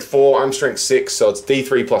you're strength 4, I'm strength 6, so it's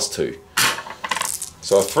D3 plus 2.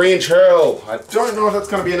 So a 3-inch hurl. I don't know if that's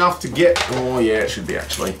going to be enough to get... Oh yeah, it should be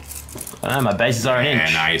actually. My bases are an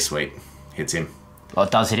inch. Yeah, no, you're sweet. Hits him. Oh,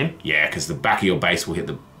 it does hit him? Yeah, because the back of your base will hit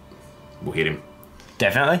him.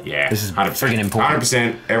 Definitely? Yeah. This is 100%. friggin' important.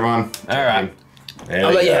 100%, everyone. Alright.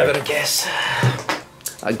 I'll let you have it, I guess.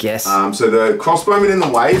 I guess. So the crossbowman in the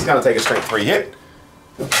way is going to take a strength 3 hit.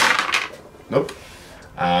 Nope.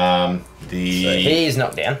 So he's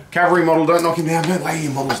knocked down. Cavalry model, don't knock him down. Don't lay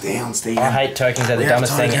your models down, Steve. I hate tokens, they're the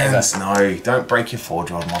dumbest thing ever. No, don't break your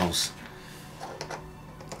forge-old models.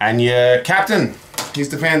 And your captain, his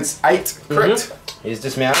defense 8, correct? He's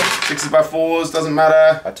dismounted. 6s by 4s, doesn't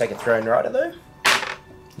matter. I take a thrown rider though.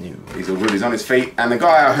 No. He's all good, he's on his feet. And the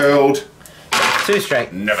guy I hurled, 2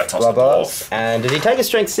 strength. never tossed Blah, the blah. dwarf. And did he take a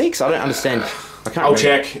strength 6? I don't understand. I can't I'll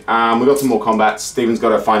remember. check. We've got some more combats. Steven's got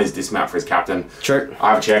to find his dismount for his captain. True. I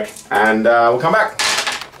have a check, and we'll come back.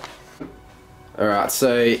 Alright,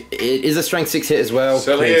 so it is a strength 6 hit as well.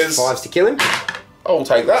 Certainly Needs is. 5s to kill him. I'll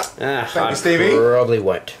take that. Thank you, Stevie. Probably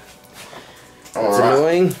won't. That's Alright.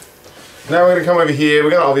 annoying. Now we're going to come over here.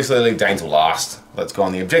 We're going to obviously leave Dane till last. Let's go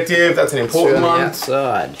on the objective. That's an important one.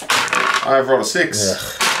 Outside. I've rolled a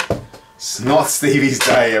 6. It's not Stevie's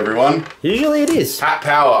day, everyone. Usually it is. Pat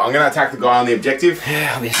power. I'm going to attack the guy on the objective.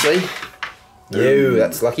 Yeah, obviously. No,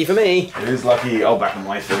 that's lucky for me. It is lucky. I'll back him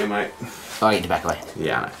away for you, mate. I get to back away.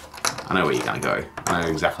 Yeah, I know. I know where you're going to go. I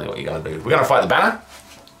know exactly what you're going to do. We're going to fight the banner.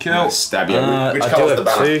 Cool. I'm gonna stab you. Which I do colour's the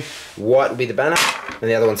have banner? 2. White will be the banner, and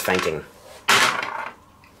the other one's fainting.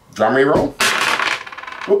 Drum reroll.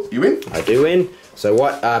 Oh, you win. I do win. So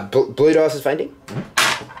what? Blue dice is fainting?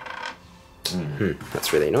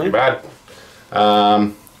 That's really annoying. Too bad.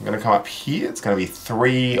 I'm going to come up here. It's going to be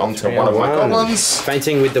 3 onto one of my goblins.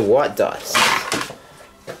 Fainting with the white dice.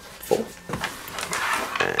 4.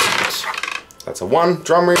 And that's a 1.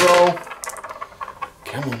 Drum reroll.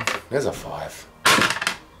 Come on, there's a 5.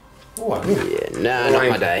 Oh, Yeah, no, not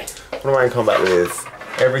my day. What am I in combat with?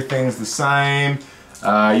 Everything's the same.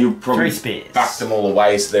 You probably 3 spears. back them all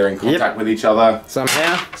away so they're in contact with each other.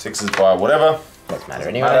 Somehow. 6s by whatever. Doesn't matter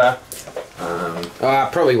anyway. I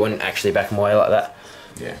probably wouldn't actually back them away like that.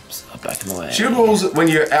 Yeah. So I'll back them away. Shield walls when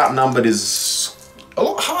you're outnumbered is a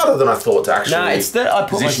lot harder than I thought to actually. No, it's that I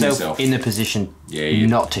put position myself yourself. in the position Yeah,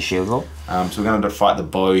 not to shield wall. So we're going to fight the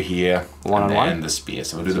bow here. 1 on 1. And the spear.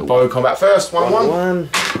 So we'll do the bow combat first. 1 on 1.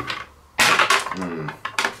 1.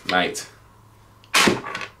 Mate.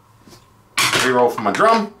 Reroll for my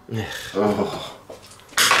drum. Oh.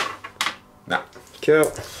 Nah.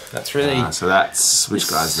 Cool. That's really... So that's... Which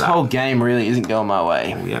guy's this that? whole game really isn't going my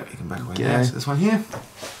way. Oh, yep, you can back away there. So this one here.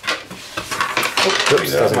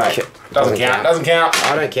 Oops, Doesn't count. Doesn't count.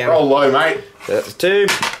 I don't count. Roll low, mate. That's a 2.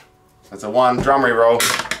 That's a 1. Drum reroll.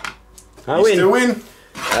 I You win. still win.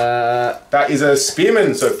 That is a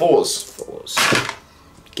spearman, so 4s. 4s.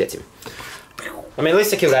 Gets him. I mean, at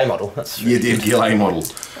least I killed a model. That's You did kill a model.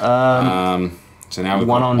 So now we've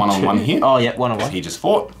got 1 on 1 here. Oh, yeah, 1 on 1. He just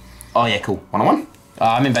fought. Oh, yeah, cool. 1 on 1.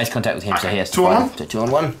 I'm in base contact with him, so he has to 2 on fight 1. him. So 2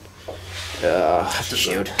 on 1. Have to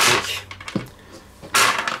shield.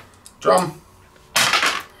 Drum.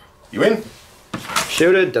 You win.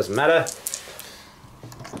 Shielded, doesn't matter.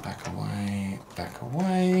 Back away. Back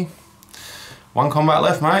away. 1 combat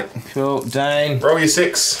left, mate. Cool, Dane. Roll your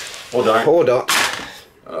 6. Or don't. Poor dot.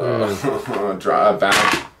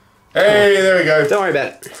 Back. Hey, there we go. Don't worry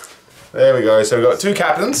about it. There we go. So we've got 2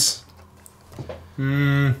 captains.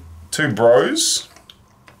 2 bros.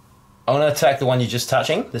 I'm going to attack the one you're just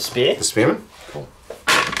touching, the spear. The spearman. Cool.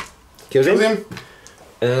 Kills Kill him. him.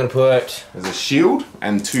 And I'm going to put... There's a shield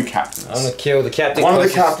and 2 captains. I'm going to kill the captain One of the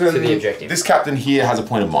closest captains. to the objective. This captain here has a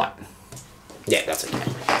point of might. Yeah, that's okay.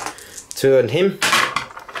 2 on him.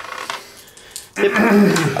 Yep.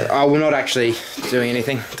 We're not actually doing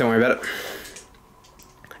anything. Don't worry about it.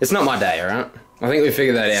 It's not my day, alright? I think we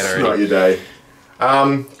figured that out It's already. not your day.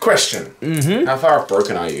 Question. How far off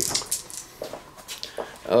broken are you?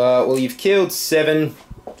 Well, you've killed 7.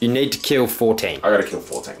 You need to kill 14. I gotta kill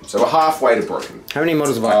 14. So we're halfway to broken. How many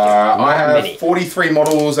models have I killed? I have many. 43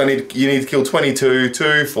 models. You need to kill 22,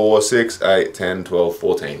 2, 4, 6, 8, 10, 12,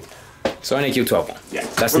 14. So I need to kill 12 more. Yeah.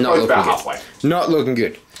 That's we're not both looking about good. halfway. Not looking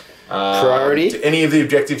good. Priority? Do any of the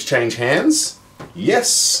objectives change hands?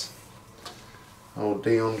 Yes. Old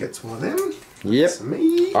Dion gets one of them. Yep. That's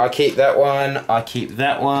me. I keep that one. I keep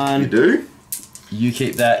that one. You do? You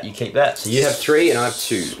keep that. You keep that. So you have 3 and I have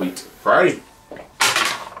 2. Sweet. Friday.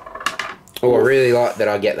 Oh, I really like that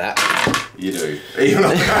I get that. You do. Even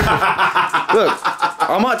Look,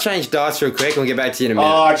 I might change dice real quick and we'll get back to you in a minute.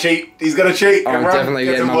 Oh, cheat. He's gonna cheat. I'm definitely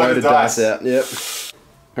getting my loaded dice out. Yep.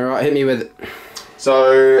 Alright, hit me with it.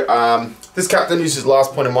 So, this captain used his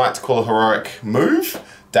last point of might to call a heroic move.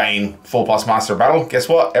 Dane, 4+ master of battle. Guess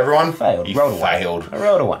what, everyone? Failed. You Rolled a 1. failed. I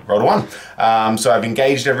rolled a 1. Rolled a 1. So I've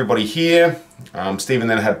engaged everybody here. Stephen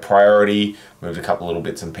then had priority, moved a couple little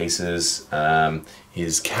bits and pieces.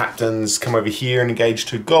 His captains come over here and engaged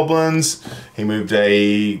 2 goblins. He moved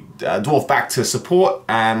a dwarf back to support,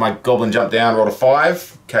 and my goblin jumped down, rolled a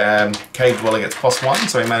 5. Cave dweller gets +1,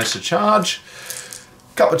 so he managed to charge.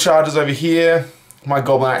 Couple of charges over here. My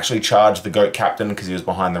goblin actually charged the goat captain because he was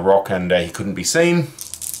behind the rock and he couldn't be seen.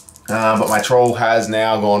 But my troll has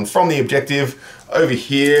now gone from the objective over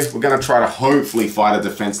here. We're going to try to hopefully fight a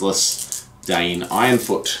defenseless Dane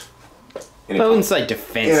Ironfoot. I wouldn't say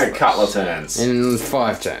defense. In a couple of turns. In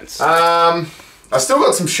 5 turns. I still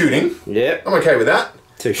got some shooting. Yep. I'm okay with that.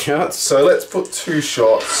 2 shots. So let's put 2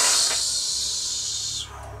 shots.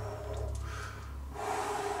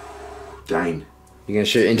 Dane. You're going to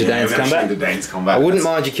shoot into Dane's we're gonna combat? shoot into Dane's combat. I wouldn't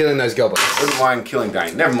mind you killing those goblins. Wouldn't mind killing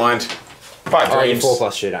Dane. Never mind. 5 Oh, you're dreams.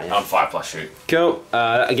 4+ shoot, aren't you? I'm 5+ shoot. Cool.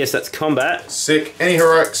 I guess that's combat. Sick. Any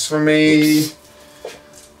heroics for me?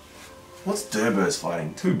 What's Durbers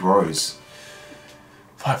fighting? 2 bros.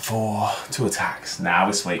 Fight 4. 2 attacks. Nah,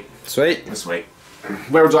 we're sweet. Sweet. We're sweet.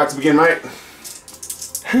 Where would you like to begin, mate?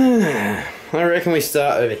 I reckon we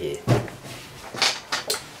start over here.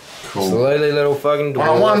 Cool. Slowly, little fucking dwarf. 1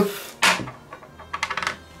 on 1.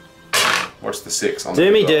 What's the 6 on Do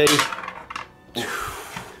the me dot? dirty.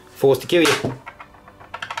 Forced to kill you.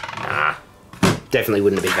 Nah. Definitely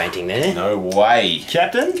wouldn't have been fainting there. No way.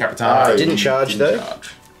 Captain? Capitano. Didn't charge Didn't though.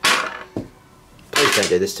 charge. Please don't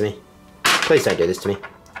do this to me. Please don't do this to me.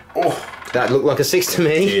 Oh, That looked like a 6 to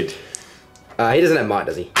me. did. He doesn't have might,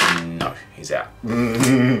 does he? No, he's out.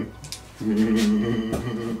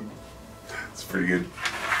 It's pretty good.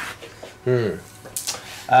 We'll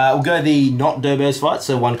go the not Durbers fight,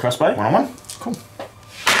 so 1 crossbow. 1 on 1. Cool.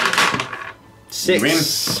 6. You win.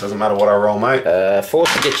 Doesn't matter what I roll, mate.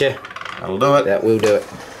 Force to get you. That'll do it. That will do it.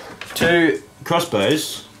 2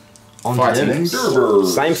 crossbows. On Fighting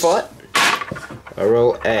Dwarves. Same fight. I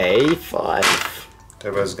roll a 5.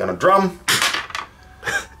 Turbo's gonna drum.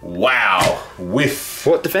 Wow. Whiff.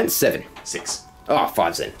 What defense? 7. 6. Oh,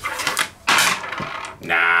 5 then.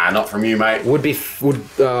 Nah, not from you, mate. Would be.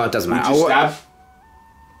 It doesn't matter. Would you stab?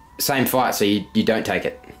 Same fight, so you don't take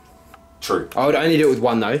it. True. I would only do it with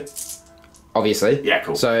 1 though. Obviously. Yeah,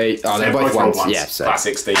 cool. So, they're both ones. Yeah, so.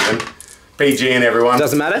 Classic Stephen. PG and everyone.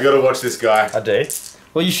 Doesn't matter. You gotta watch this guy. I do.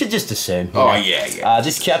 Well, you should just assume. Oh, yeah.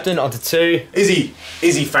 This captain onto 2. Is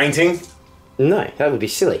he fainting? No, that would be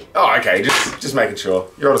silly. Oh, okay. Just making sure.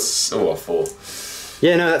 You're on a 4.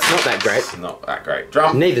 Yeah, no, that's not that great. It's not that great.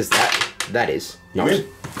 Drum. Neither's that. That is. You Not. win.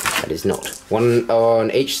 That is not. 1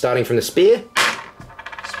 on each starting from the spear.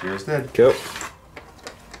 Spear is dead. Cool.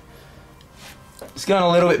 It's going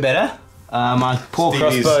a little bit better. My poor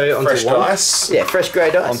Stevie's crossbow onto fresh 1. dice. Yeah, fresh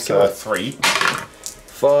grey dice. Onto a 3.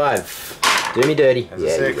 5. Do me dirty. As Yeah,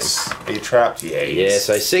 a you 6. Are you trapped? Yeah, win. Yeah,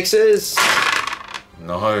 so 6s.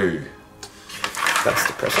 No. That's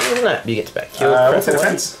depressing, isn't it? You get to back. What's the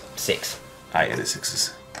defense? 6. Ah, yeah, there's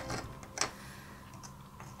 6s.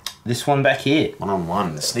 This one back here.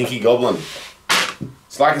 1-on-1. The sneaky goblin.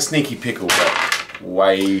 It's like a sneaky pickle, but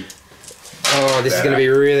way. Oh, this is better. going to be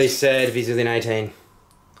really sad if he's within 18.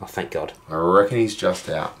 Oh, thank God. I reckon he's just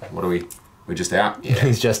out. What are we? We're just out? Yeah.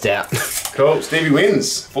 He's just out. Cool. Stevie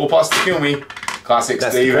wins. 4+ to kill me. Classic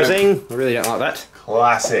That's Steven. depressing. I really don't like that.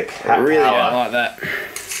 Classic. I really don't like that.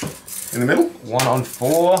 In the middle? 1 on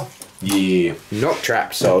 4. Yeah. Not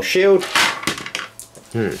trapped, so I'll shield.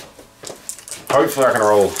 Hopefully I can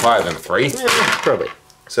roll higher than a 3. Yeah, probably.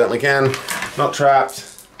 Certainly can. Not trapped.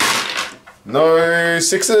 No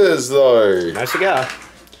 6s though. No cigar.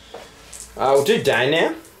 We'll do Dane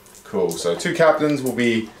now. Cool. So 2 captains will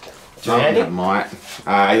be Two-handed? might.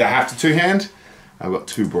 Either have to 2-hand. I've got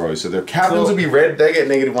 2 bros. So the captains will be red. They get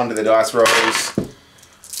 -1 to their dice rolls.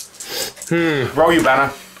 Roll your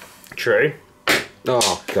banner. True.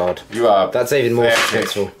 Oh, God. You are. That's even more Fair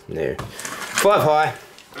suspenseful. No. 5 high.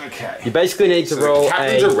 Okay. You basically need to roll the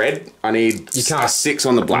captains are red. I need You can't. a 6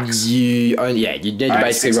 on the blacks. You need to I had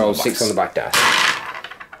basically 6 on roll the 6 blacks. on the black dice.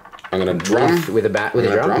 I'm gonna drum. With a With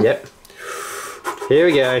a drum. drum? Yep. Here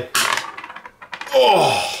we go.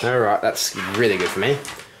 Oh. Alright, that's really good for me.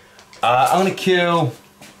 I'm gonna kill.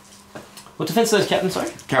 What defense are those captains, sorry?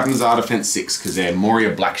 Captains are defense 6 because they're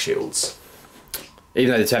Moria black shields.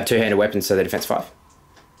 Even though they have 2-handed weapons, so they're defense 5.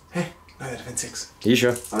 No, they're defense 6. Are you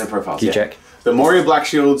sure? On their profiles. Can you check? The Moria black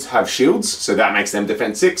shields have shields, so that makes them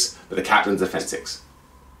defense 6, but the captain's defense 6.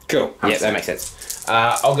 Cool. Yeah, that makes sense.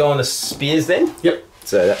 I'll go on the spears then. Yep.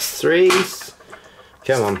 So that's 3s.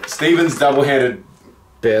 Come on. Steven's double-handed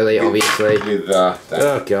Barely, obviously. with that.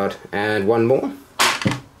 Oh, God. And 1 more.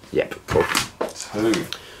 Yep, cool. 2.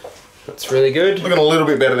 That's really good. Looking a little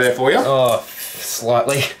bit better there for you. Oh,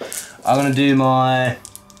 slightly. I'm gonna do my...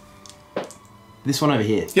 This one over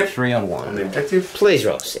here. Yep. 3 on On 1. the objective. Please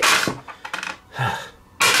roll 6.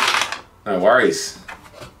 No worries.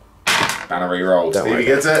 Banner re-roll. Don't worry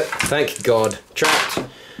Stevie gets it. Thank God. Trapped.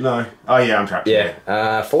 No. Oh yeah, I'm trapped.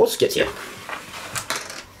 Yeah. Force gets you.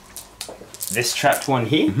 This trapped one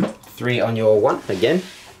here. 3 on your 1 again.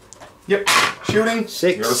 Yep. Shielding.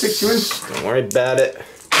 6. You got a 6 you win. Don't worry about it.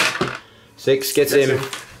 6 gets him.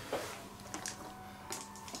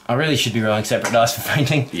 I really should be rolling separate dice for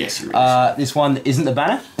painting. Yes, you really This one isn't the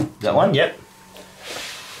banner. That one? Yep.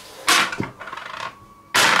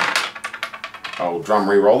 I'll drum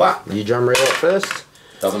re-roll that. You drum roll it first.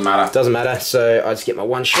 Doesn't matter. Doesn't matter. So I just get my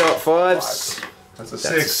 1 shot. 5s. That's a That's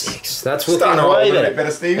 6. 6. That's looking Starting to roll a way little better. bit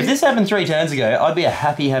better, Stevie. If this happened 3 turns ago, I'd be a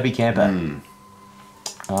happy camper.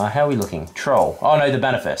 How are we looking? Troll. Oh no, the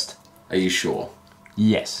banner first. Are you sure?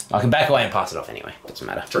 Yes. I can back away and pass it off anyway. Doesn't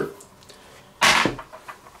matter. True.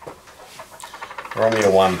 Roll me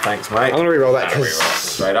a 1, thanks, mate. I'm gonna re-roll that Banner because. re-roll.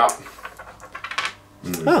 Straight up.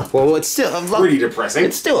 Oh well, it's still Pretty depressing.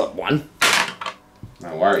 It's still at 1.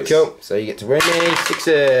 No worries. Cool. So you get to win me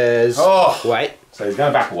 6s. Oh. Wait. So he's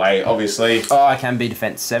going to back away, obviously. Oh, I can be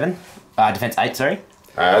defense 7. Defense 8. Sorry.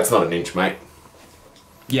 That's not an inch, mate.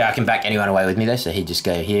 Yeah, I can back anyone away with me though. So he'd just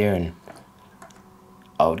go here and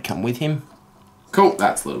I would come with him. Cool.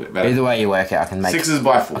 That's a little bit better. Either way you work it, I can make. 6s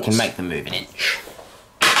by 4s. I can make them move an inch.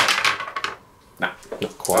 Nah.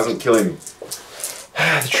 Not quite. Doesn't kill him.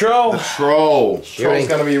 The troll. Troll. Troll's going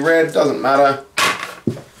to be red. Doesn't matter.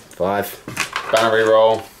 5. Banner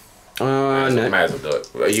re-roll. No. May as well do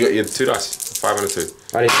it. You had 2 dice. 5 and a 2.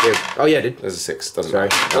 I didn't do. Oh yeah, I did. There's a 6. Doesn't Sorry.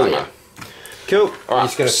 matter. Oh Doesn't yeah. matter. Cool. Alright,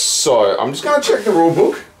 Just gonna. so I'm just going to check the rule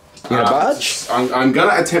book. You gonna barge? I'm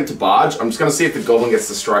gonna attempt to barge. I'm just gonna see if the goblin gets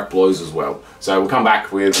to strike blows as well. So we'll come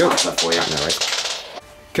back with an answer for you. No worries.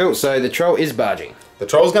 Cool, so the troll is barging. The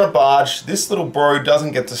troll's gonna barge. This little bro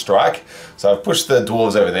doesn't get to strike. So I've pushed the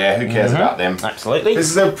dwarves over there. Who cares about them? Absolutely. This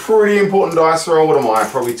is a pretty important dice roll. What am I?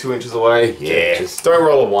 Probably 2 inches away. Yeah. Don't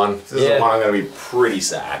roll a 1. This is a 1. I'm gonna be pretty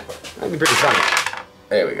sad. That'd be pretty funny.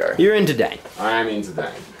 There we go. You're into Dane. I am into Dane.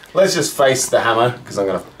 Let's just face the hammer, because I'm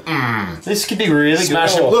gonna This could be really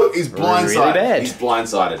smash him. Look, he's blindsided. Really bad. He's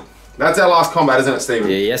blindsided. That's our last combat, isn't it, Stephen?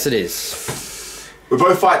 Yeah, yes it is. We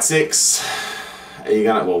both fight 6. Are you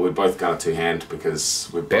gonna? Well, we're both gonna 2-hand because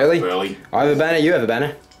we're Barely. both early. I have a banner, you have a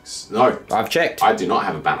banner. No, I've checked. I do not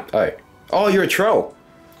have a banner. Oh. Oh, you're a troll.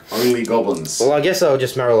 Only goblins. Well, I guess I'll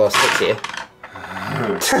just marrow last 6 here.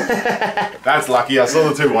 That's lucky. I saw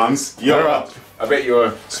the 2 ones. You're up. I bet you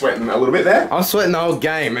were sweating a little bit there. I'm sweating the whole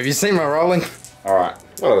game. Have you seen my rolling? All right,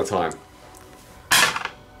 one at a time.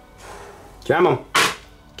 Come on.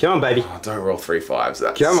 Come on, baby. Oh, don't roll 3 5s.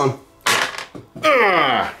 That's... Come on.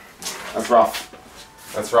 That's rough.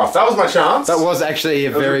 That's rough. That was my chance. That was actually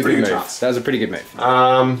a very good move. chance. That was a pretty good move.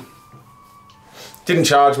 Didn't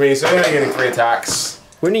charge me, so you're only getting 3 attacks.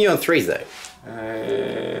 When are you on 3s though?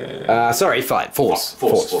 Sorry, 5. Force.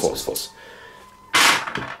 Force.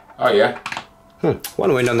 Oh yeah. 1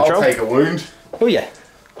 wound on the I'll troll. take a wound. Oh yeah.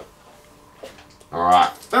 Alright.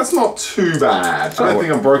 That's not too bad. I don't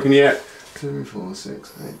think I'm broken yet. 2, 4,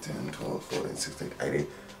 6, 8, 10, 12, 14, 16, 18,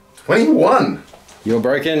 21. You're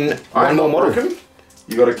broken. I'm more not model. broken.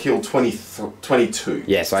 You got to kill 22.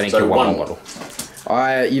 Yes, I didn't kill one more model.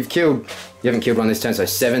 You haven't killed one this turn, so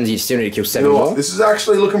 7s. You still need to kill 7 more. This is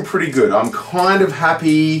actually looking pretty good. I'm kind of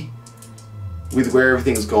happy with where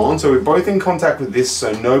everything's gone. So we're both in contact with this,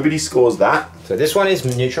 so nobody scores that. So this one is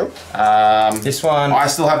neutral. This one... I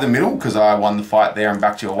still have the middle because I won the fight there and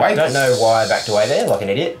backed you away. I don't know why I backed away there like an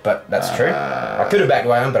idiot, but that's true. I could have backed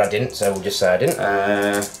away on, but I didn't, so we'll just say I didn't.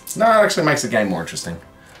 No, it actually makes the game more interesting.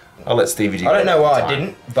 I'll let Stevie G. I don't know why I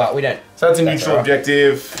didn't, but we don't. So that's a neutral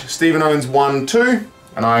objective. Stephen owns 1, 2,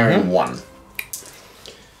 and I own 1.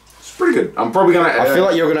 It's pretty good. I'm probably gonna. I feel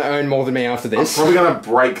like you're gonna own more than me after this. I'm probably gonna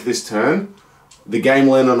break this turn. The game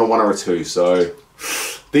will end on a 1 or a 2, so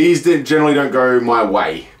these generally don't go my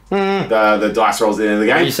way. The dice rolls at the end of the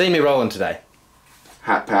game. You seen me rolling today.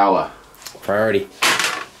 Hat power. Priority.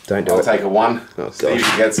 Don't do I'll it. take a 1. Oh, Stevie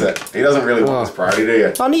gets it. He doesn't really want this priority, do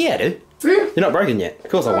you? Oh, no, yeah, dude. Do you? You're not broken yet.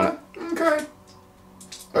 Of course I want it. Okay.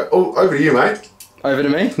 Oh, over to you, mate. Over to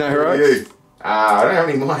me? No Over to heroics? you. I don't have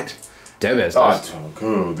any might. Durbers Oh, does.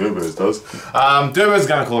 cool. Durbers does. Durbers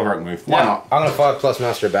gonna call a heroic move. Why not? I'm gonna 5+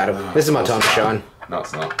 master of battle. This is my time to shine. No,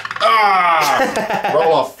 it's not. Ah!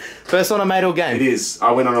 Roll off. First one I made all game. It is.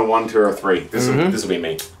 I went on a 1, 2, or a 3. This will be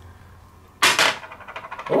me.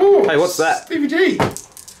 Oh, Hey, what's that? Stevie G.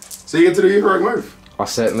 So you get to do your heroic move. I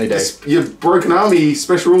certainly do. Your broken army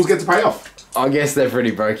special rules get to pay off. I guess they're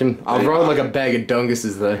pretty broken. I've rolled like a bag of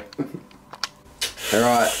donguses though.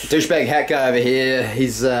 Alright, douchebag hat guy over here.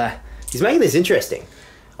 He's making this interesting.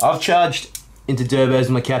 I've charged into Durbos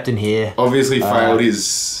with my captain here. Obviously failed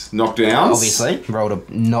his knockdowns. Obviously, rolled a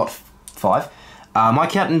not 5. My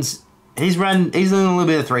captain's he's in a little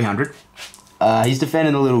bit of 300. He's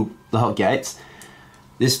defending the hot gates.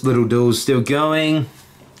 This little duel's still going.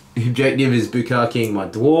 The objective is bukaking my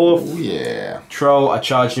dwarf. Oh yeah. Troll, I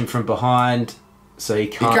charged him from behind, so he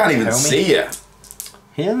can't. He can't even tell me. see you.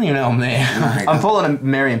 He doesn't even know I'm there. I'm pulling a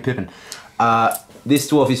Merry and Pippin.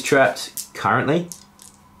 This dwarf is trapped currently.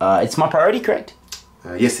 It's my priority, correct?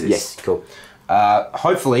 Yes, it is. Yes, cool.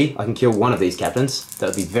 Hopefully, I can kill one of these captains. That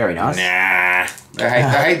would be very nice. Nah. They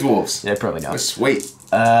hate dwarves. Yeah, probably They're not. sweet.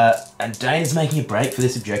 And Dane is making a break for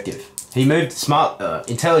this objective. He moved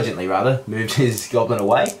intelligently rather, moved his goblin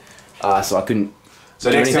away, so I couldn't.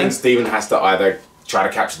 So do next anything. turn, Stephen has to either try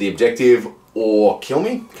to capture the objective or kill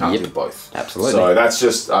me. Can't Yep. do both. Absolutely. So that's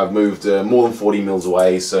just, I've moved more than 40 mils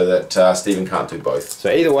away so that Stephen can't do both.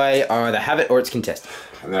 So either way, I either have it or it's contested.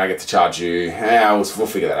 And then I get to charge you. Yeah, we'll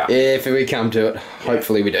figure that out. If we come to it,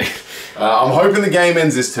 hopefully we do. I'm hoping the game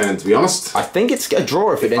ends this turn, to be honest. I think it's a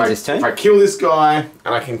draw if it ends this turn. If I kill this guy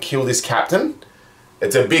and I can kill this captain,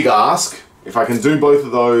 it's a big ask. If I can do both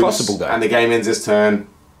of those Possible, though. and the game ends this turn,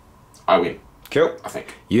 I win, Cool. I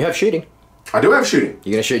think. You have shooting. I do have shooting.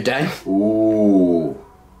 You gonna shoot Dane? Ooh.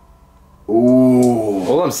 Ooh.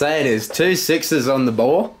 All I'm saying is 2 6s on the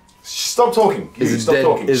boar. Stop talking. Is Stop a dead-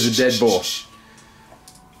 talking. is a dead boar.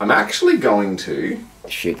 I'm actually going to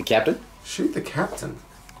Shoot the captain. shoot the captain.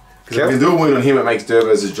 Because if I can do a wound on him, it makes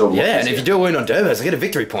Durbos' job Yeah, look and if easier. you do a wound on Durbos, I get a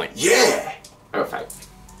victory point. Yeah! Okay.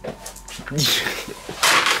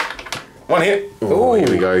 1 hit. Ooh, here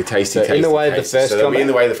we go. Tasty, So tasty. in the way of the tasty. first So that'll be combat? in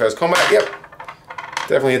the way of the first combat. Yep.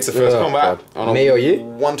 Definitely hits the first combat. God. Me or you?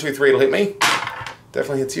 1, 2, 3. It'll hit me.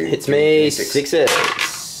 Definitely hits you. Hits me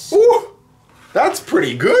 6s. Ooh, that's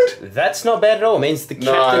pretty good. That's not bad at all. It means the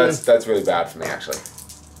No, captain. that's really bad for me actually.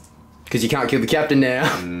 Because you can't kill the captain now.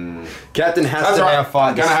 Captain has That's to right. now fight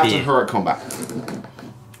I'm the gonna have to spear. heroic combat.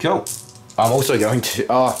 Cool. I'm also going to.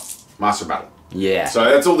 Oh, Master battle. yeah. So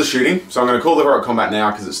that's all the shooting. So I'm going to call the heroic combat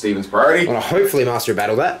now because it's Steven's priority. I'm gonna hopefully master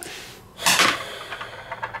battle that.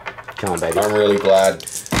 Come on, baby. I'm really glad.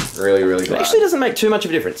 Really, really It glad. actually doesn't make too much of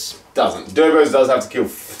a difference. Doesn't. Durbos does have to kill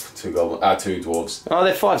two dwarves. Oh,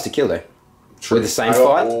 they're 5s to kill though. True. With the same I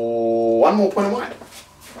got fight? one more point of white.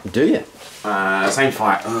 Do you? Same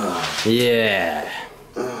fight. Yeah.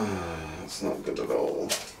 That's not good at all.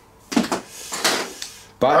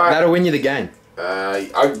 But Alright. that'll win you the game.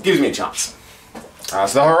 It gives me a chance. So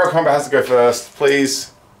the heroic combat has to go first,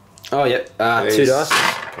 please. Oh, yep. Please. 2 dice.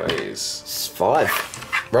 Please. It's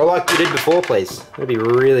 5. Roll like you did before, please. That'd be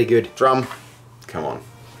really good. Drum. Come on.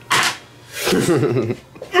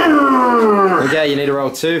 Okay, you need to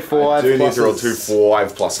roll 2, 5 I do need to roll pluses. 2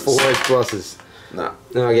 5 pluses. 4 pluses. Nah,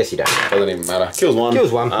 No, I guess you don't. doesn't even matter. Kills one.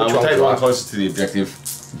 Kills one. Which We'll one's take one right? closer to the objective.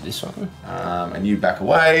 This one. And you back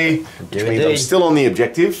away. Which means I'm indeed. still on the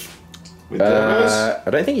objective. With Durbos. I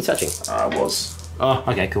don't think you're touching. I was Oh,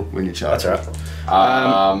 okay, cool. when you charge. That's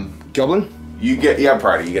right. Goblin? You have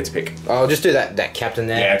priority. You get to pick. I'll just do that captain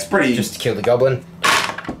there. Yeah, it's pretty. Just to kill the goblin.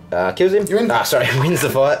 Kills him. You win. Ah, sorry, wins the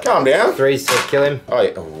fight. Calm down. 3s to kill him. Oh,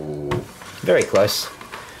 yeah. Ooh. Very close.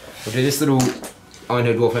 We'll do this little Iron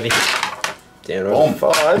Hood Dwarf heavy. Down roll Boom.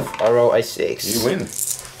 5. I roll a 6. You win.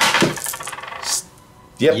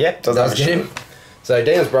 Yep. Yep, Does does get him. So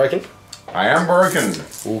Dion's broken. I am broken.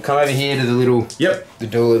 We'll come over here to the little the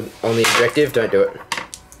duel on the objective. Don't do it.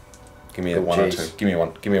 Give me a Oh, 1 or jeez. 2. Give me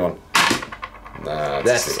one. Give me one. Nah,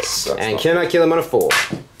 That's 6. 6. That's And not- can I kill him on a 4?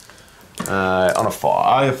 on a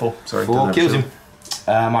 5. 4. Sorry. 4 don't kills have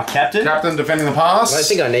him. My captain. Captain defending the pass. I don't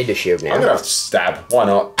think I need to shield now. I'm gonna have to stab. Why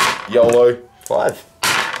not? YOLO. 5.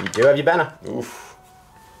 You do have your banner. Oof.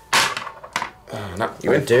 No, you You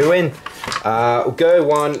win. do win. We'll go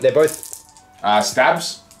 1. They're both.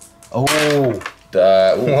 Stabs. Oh. Ooh.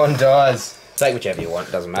 1 dies. Take whichever you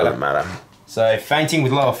want. Doesn't matter. Doesn't matter. So fainting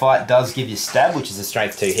with lower fight does give you stab, which is a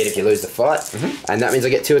strength 2 hit if you lose the fight, and that means I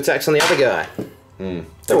get 2 attacks on the other guy. Don't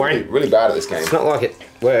worry, Really bad at this game. it's not like it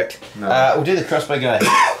worked. No. We'll do the crossbow guy.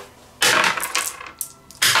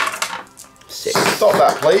 6. Stop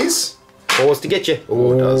that, please. Pause to get you.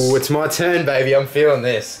 Oh, it does. Ooh, it's my turn, baby. I'm feeling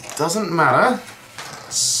this. Doesn't matter.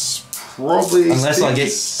 It's probably Unless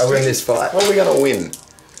I win this fight. Probably gonna win.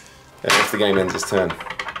 If the game ends this turn.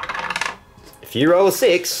 If you roll a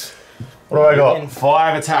 6, What do I got? got?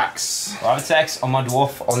 5 attacks. 5 attacks on my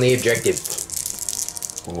dwarf on the objective.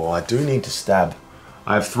 Oh, I do need to stab.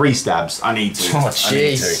 I have 3 stabs. I need to. Oh, I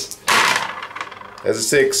need jeez. to. There's a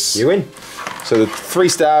 6. You win. So the 3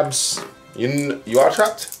 stabs. You are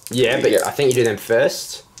trapped. Yeah, but I think you do them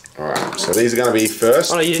first. All right. So these are going to be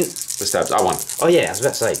first. Oh no, you didn't. The stabs. I won. Oh yeah, I was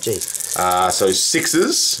about to say, jeez. So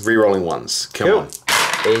 6s, re-rolling 1s. Come Cool. on.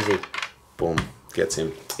 Easy. Boom. Gets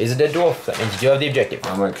him. He's a dead dwarf. That means you do have the objective.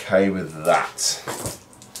 I'm okay with that.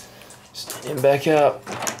 Stand him back up.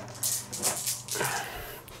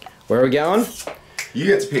 Where are we going? You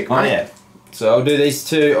get to pick. Oh mate. yeah. So I'll do these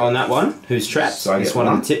 2 on that one, who's trapped. So I this get one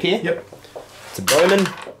on one. the tip here. Yep. It's a bowman.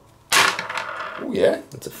 Oh yeah.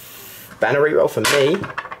 It's a banner reroll for me.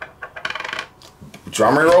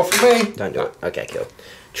 Drum reroll for me. Don't do it. Okay, cool.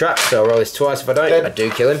 Trap, so I'll roll this twice. If I don't, Dead. I do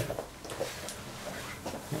kill him.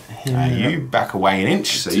 You back away an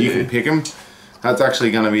inch, so you can pick him. That's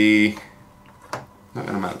actually going to be not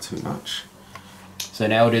going to matter too much. So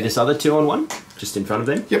now we'll do this other 2 on 1, just in front of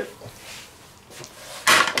them. Yep.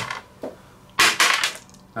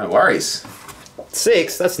 No worries.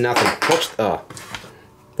 6, that's nothing.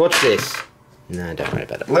 Watch this. No, don't worry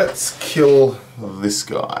about it. Let's kill this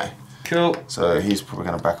guy. Cool. So he's probably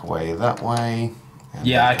going to back away that way.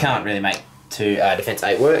 Yeah, I can't really make 2 defense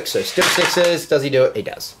 8 work, so still 6s. Does he do it? He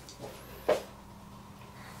does.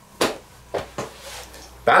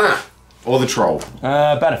 Banner or the troll.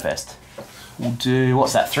 Banner first. We'll do,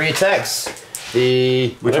 what's that, 3 attacks?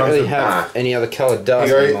 I Which don't one's really the have banner? any other coloured dice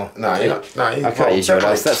You go- anymore. No, you're not. No, you I can't use your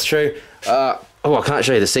separate. dice, that's true. Oh, I can't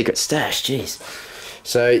show you the secret stash, jeez.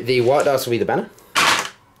 So the white dice will be the banner.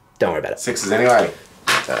 Don't worry about it. 6s anyway.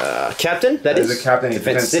 Captain, that There's is. a captain, he's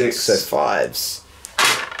defense defense 6, so six. 5s.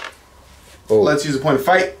 Oh, Let's use a point of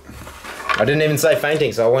fate. I didn't even say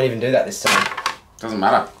fainting, so I won't even do that this time. Doesn't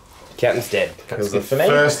matter. Captain's dead. That's Because good the for me.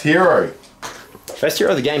 first hero. First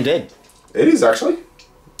hero of the game dead. It is actually.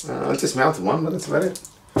 I dismounted one, but that's about it.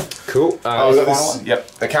 Cool. Oh, we got this. Yep,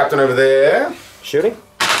 the captain over there. Shooting.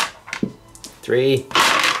 3.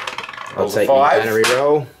 I'll Rolls a take 5. my banner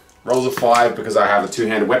roll. Rolls a 5 because I have a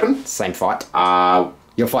two-handed weapon. Same fight. Uh,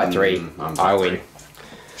 You'll fight 3. I win.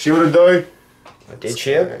 Shielded though. I did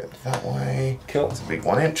shield. That way. Cool. That's a big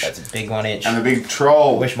 1 inch. That's a big 1 inch. And the big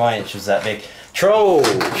troll. Wish my inch was that big. Troll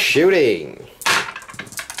shooting.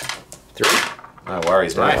 3. No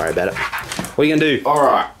worries, mate. Don't worry about it. What are you gonna do?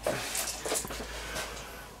 Alright.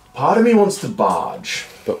 Part of me wants to barge.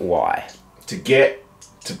 But why? To get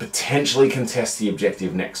to potentially contest the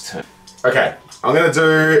objective next turn. Okay, I'm gonna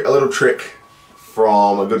do a little trick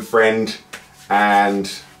from a good friend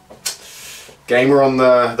and gamer on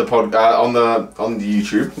the pod on the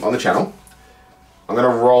YouTube on the channel. I'm gonna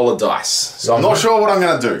roll a dice. So I'm not sure what I'm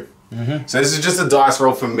gonna do. So this is just a dice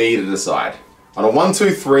roll for me to decide. On a 1,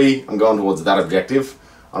 2, 3, I'm going towards that objective.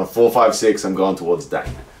 On a 4, 5, 6, I'm going towards Dane.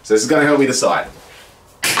 So this is going to help me decide.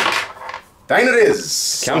 Dane it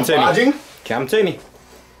is. Come to barging. me. Come to me.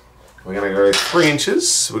 We're going to go 3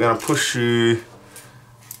 inches. We're going to push you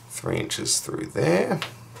 3 inches through there.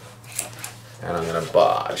 And I'm going to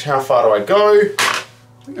barge. How far do I go?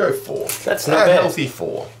 We go 4. That's not bad. A healthy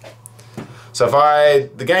 4. So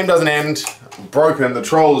if the game doesn't end, I'm broken, the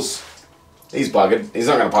troll's, he's buggered. He's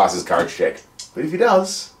not going to pass his courage check. But if he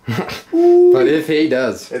does, But if he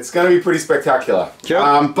does, it's going to be pretty spectacular.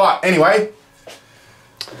 Sure. But anyway,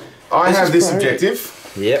 I have this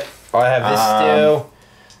objective. Yep. I have this still.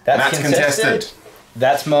 That's contested.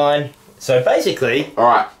 That's mine. So basically, All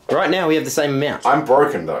right. right now we have the same amount. I'm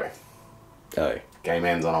broken though. Oh. Game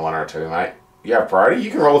ends on a 1 or a 2, mate. You have priority.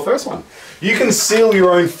 You can roll the first one. You can seal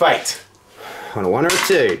your own fate. On a 1 or a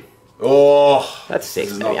 2. Oh, That's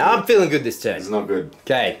 6, is maybe. not I'm feeling good this turn. it's not good.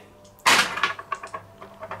 Okay.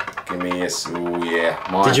 Give me yes. Oh yeah.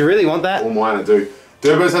 Mine. Did you really want that? All mine I do.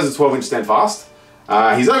 Durbos has a 12-inch stand fast.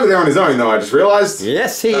 He's over there on his own though. I just realised.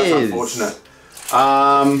 Yes, he That's is. unfortunate.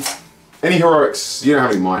 Any heroics? You don't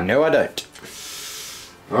have any mine. No, I don't.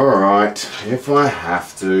 All right. If I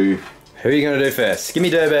have to. Who are you going to do first? Give me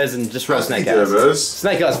Durbos and just roll Snake Eyes. Durbos.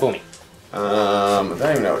 Snake Eyes for me. I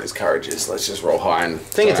don't even know what his courage is. Let's just roll high and. I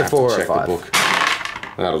think it's a 4 or a check the 5. book.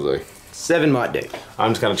 That'll do. 7 might do.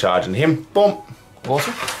 I'm just going to charge into him. Boom.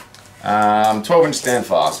 Awesome. 12-inch stand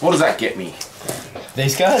fast. What does that get me?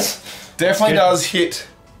 These guys? Definitely does hit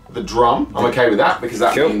the drum. I'm okay with that because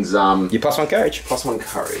that means You +1 courage. +1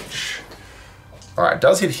 courage. All right, it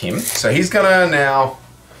does hit him. So he's gonna now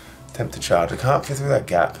attempt to charge. I can't fit through that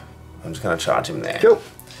gap. I'm just gonna charge him there. Cool.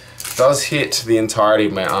 Does hit the entirety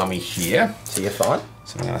of my army here. So you're fine.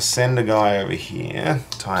 So I'm gonna send a guy over here,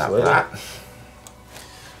 tie up that.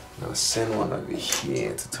 I'm gonna send one over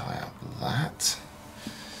here to tie up that.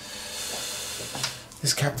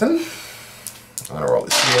 This captain. I'm gonna roll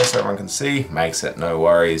this here so everyone can see. Makes it, no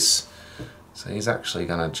worries. So he's actually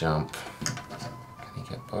gonna jump. Can he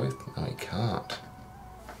get both? No, he can't.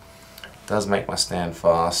 Does make my stand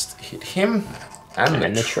fast hit him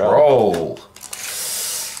and the troll.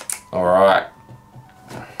 All right.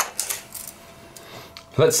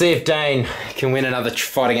 Let's see if Dane can win another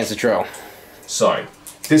fight against the troll. So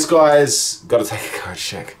this guy's got to take a courage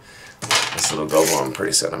check. This little goblin, I'm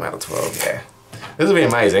pretty certain I'm out of 12. Yeah, this will be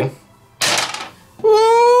amazing.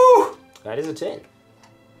 Woo! That is a 10.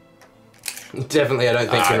 Definitely, I don't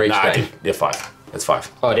think can reach Dane. Yeah, 5. It's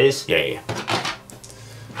 5. Oh, it is? Yeah.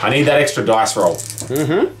 I need that extra dice roll.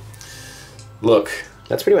 Look,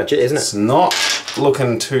 That's pretty much it, isn't it's it? not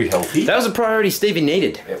looking too healthy. That was a priority Stevie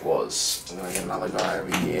needed. It was. I'm gonna get another guy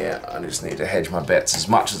over here. I just need to hedge my bets as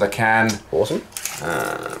much as I can. Awesome.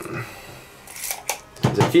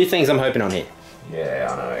 There's a few things I'm hoping on here. Yeah,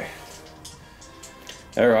 I know.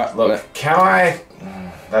 Alright, Look, can I...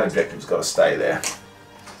 That objective's got to stay there.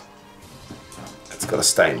 It's got to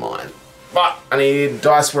stay mine. But I need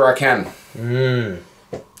dice where I can.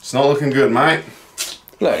 It's not looking good, mate.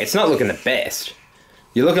 Look, it's not looking the best.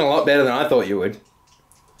 You're looking a lot better than I thought you would.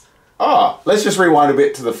 Oh, let's just rewind a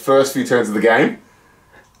bit to the first few turns of the game.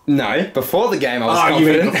 No, before the game I was Oh, you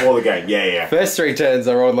confident. mean before the game? Yeah. First 3 turns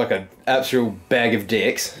I rolled like an actual bag of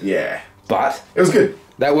dicks. Yeah. But It was good.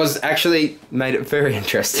 that was actually made it very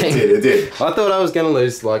interesting. It did. I thought I was going to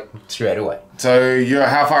lose like straight away. So you're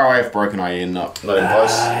how far away if broken are you? Not even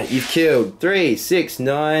close. You've killed 3, 6,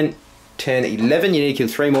 9, 10, 11. You need to kill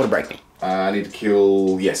 3 more to break me. I need to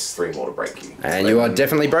kill, yes, 3 more to break you. And you are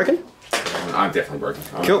definitely broken? I'm definitely broken.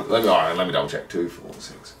 Cool. Let me double check. 2, 4,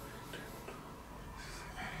 6.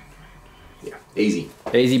 Yeah, easy.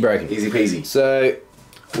 Easy broken. Easy peasy. So,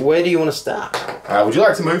 where do you want to start? Would you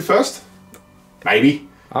like to move first? Maybe.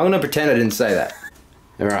 I'm going to pretend I didn't say that.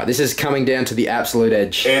 Alright, this is coming down to the absolute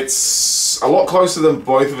edge. It's a lot closer than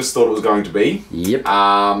both of us thought it was going to be. Yep.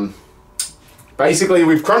 Basically,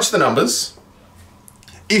 we've crunched the numbers.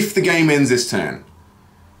 If the game ends this turn,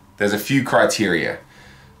 there's a few criteria.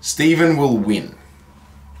 Stephen will win.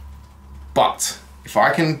 But if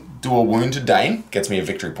I can do a wound to Dane, gets me a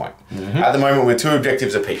victory point. At the moment, we're 2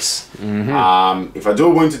 objectives apiece. If I do a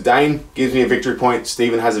wound to Dane, gives me a victory point.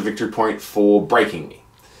 Stephen has a victory point for breaking me.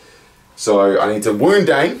 So I need to wound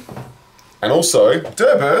Dane. And also,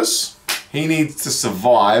 Durbers, he needs to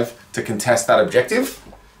survive to contest that objective.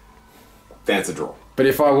 Then it's a draw. But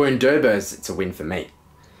if I wound Durbers, it's a win for me.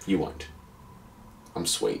 You won't. I'm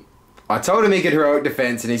sweet. I told him he could heroic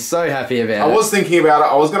defense, and he's so happy about it. I was thinking about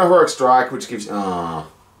it. I was going to heroic strike, which gives you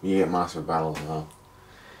get master of battle as well.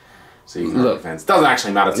 So you can heroic defense. Doesn't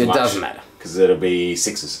actually matter too much. It doesn't matter because it'll be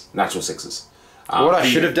 6s, natural 6s. What I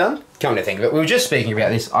should have done, come to think of it, we were just speaking about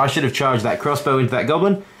this. I should have charged that crossbow into that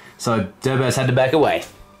goblin, so Durbers had to back away.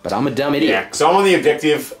 But I'm a dumb idiot. Yeah, so I'm on the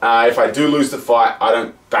objective. If I do lose the fight, I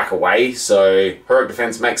don't back away. So heroic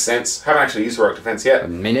defense makes sense. Haven't actually used heroic defense yet.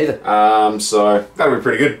 Me neither. So that'll be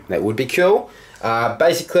pretty good. That would be cool.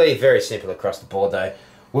 Basically, very simple across the board though.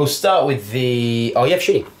 We'll start with the... Oh, you have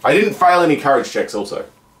shooting. I didn't fail any courage checks also.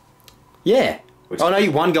 Yeah. Oh no,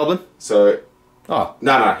 you won goblin. So... Oh.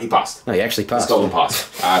 No, he passed. No, he actually passed. This goblin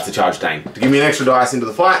passed to charge Dane. To give me an extra dice into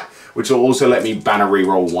the fight, which will also let me banner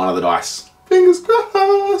reroll one of the dice. Fingers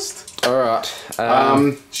crossed. Alright.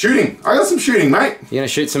 Shooting. I got some shooting, mate. You gonna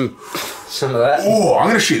shoot some of that? Oh, I'm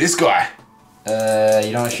gonna shoot this guy.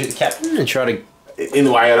 You don't want to shoot the captain and try to... In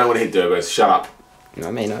the way, I don't want to hit Durbos. Shut up.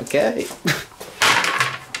 I mean, okay.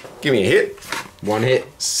 Give me a hit. 1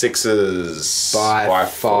 hit. 6s. By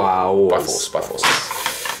force.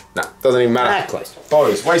 No, doesn't even matter. Close.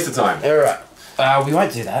 Boys, waste of time. Alright. We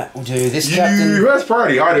won't do that. We'll do this captain. Who has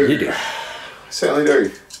priority? I do. You do. I certainly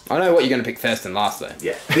do. I know what you're going to pick first and last though.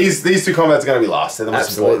 Yeah. These 2 combats are going to be last. They're the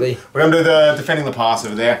most important. We're going to do the defending the pass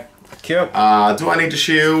over there. Cool. Do I need to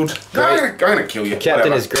shield? I'm going to kill you.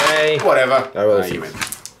 Captain is grey. Whatever. You win.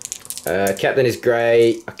 Captain is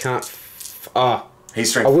grey. I can't... He's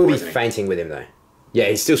strength. I will be fainting with him though. Yeah,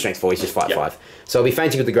 he's still strength 4. He's just fight 5. So I'll be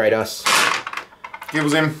fainting with the grey dice.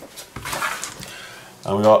 Gibbles him.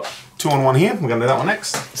 And we got 2 on 1 here. We're going to do that one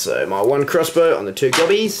next. So my 1 crossbow on the 2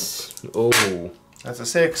 gobbies. Oh. That's a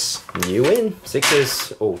 6. You win.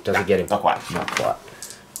 6s. Oh, doesn't get him. Not quite. Not quite.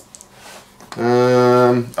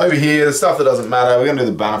 Over here, the stuff that doesn't matter, we're going to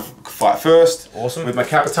do the banner fight first. Awesome. With my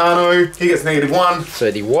Capitano, he gets -1.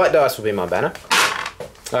 So the white dice will be my banner.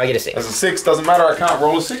 Oh, I get a 6. That's a 6, doesn't matter, I can't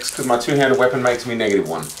roll a 6 because my 2-handed weapon makes me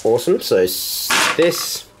 -1. Awesome, so this,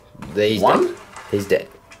 he's 1? dead. He's dead.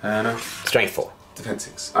 No. Strength 4. Defense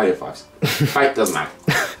 6. Oh, yeah, 5s. Fate doesn't matter.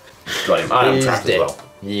 Got him. I am trapped as well.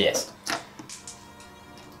 Yes.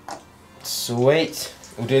 Sweet.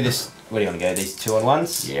 We'll do this. Where do you want to go? These 2 on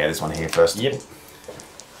 1s? Yeah, this one here first. Yep.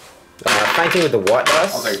 Fainting with the white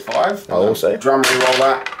dice. I'll take 5. I'll also. Drum reroll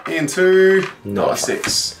that into... Not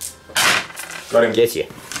 6. Got him. Get you.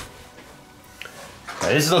 So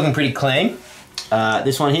this is looking pretty clean.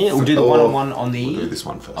 This one here, we'll do the 1-on-1 on the... We'll do this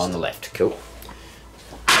one first. On the left. Cool.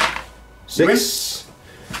 6.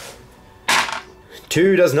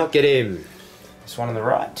 2 does not get him. This one on the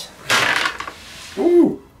right.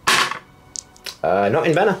 Ooh. Not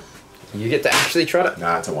in banner. You get to actually try to...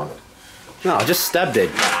 Nah, it's a 1. No, I just stabbed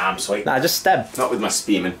it. Nah, I'm sweet. No, just stabbed. Not with my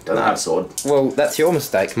spearman. Doesn't have a sword. Well, that's your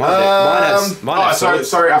mistake. Mine has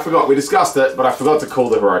sorry, I forgot. We discussed it, but I forgot to call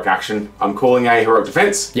the heroic action. I'm calling a heroic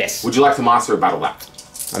defense. Yes. Would you like to master a battle that?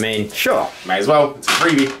 I mean, sure. May as well. It's a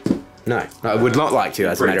freebie. No, I would not like to,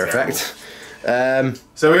 as a matter of fact.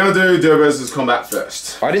 So we're going to do Durbos' combat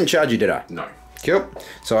first. I didn't charge you, did I? No. Cool.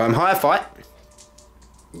 So I'm higher fight.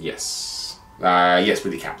 Yes. Yes,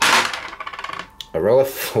 with your cap. I roll a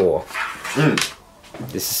 4.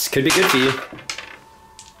 This could be good for you.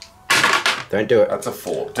 Don't do it. That's a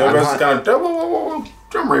 4. Durbos is going to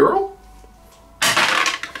drum reroll.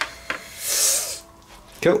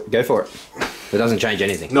 Cool, go for it. It doesn't change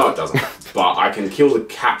anything. No, it doesn't. But I can kill the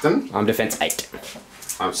captain. I'm defense 8.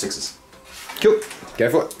 I'm 6s. Cool, go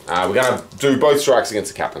for it. We're going to do both strikes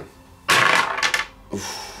against the captain.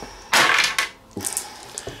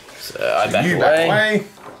 So I back away.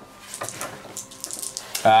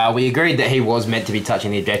 We agreed that he was meant to be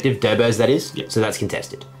touching the objective, Durbos that is, yep. So that's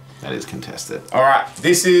contested. That is contested. Alright,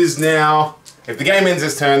 this is now, if the game ends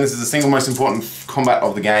this turn, this is the single most important combat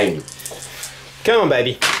of the game. Come on,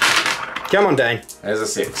 baby. Come on, Dane. There's a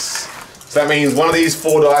 6. So that means one of these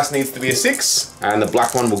 4 dice needs to be a 6, and the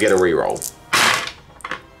black one will get a reroll.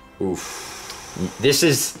 Oof. This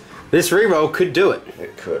reroll could do it.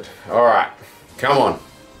 It could. Alright, come on.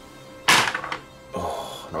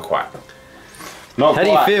 Oh, not quite. Not How do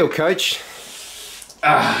quite. you feel, Coach?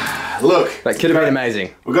 Look. That could have been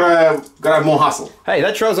amazing. We've got to have more hustle. Hey,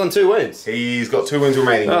 that troll's on 2 wounds. He's got 2 wounds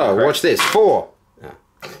remaining. Oh, correct? watch this. 4.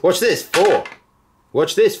 Watch this. 4.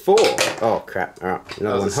 Watch this. 4. Oh, crap. All right,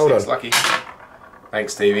 another one. Hold on. Lucky.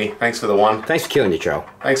 Thanks, Stevie. Thanks for the 1. Thanks for killing your troll.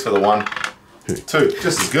 Thanks for the 1. 2.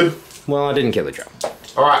 Just as good. Well, I didn't kill the troll.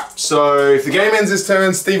 Alright, so if the game ends this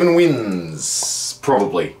turn, Stephen wins.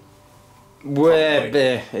 Probably. We don't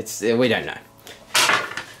know.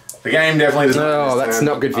 The game definitely doesn't. Oh, that's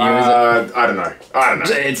not good for you, is it? I don't know.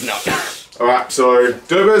 It's not. Alright, so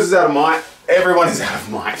Durbers is out of might. Everyone is out of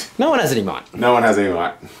might. No one has any might. No one has any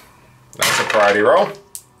might. That's a priority roll.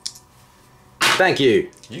 Thank you.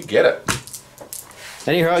 You get it.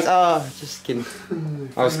 Any heroics? Oh, just kidding.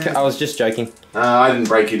 I was just joking. I didn't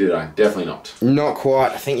break you, did I? Definitely not. Not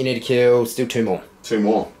quite. I think you need to kill still 2 more. 2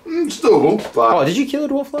 more. It's doable, but... Oh, did you kill a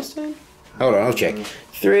dwarf last turn? Hold on, I'll check.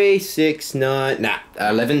 3, 6, 9... Nah,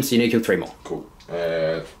 11, so you need to kill 3 more. Cool.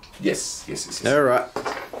 Yes. Alright.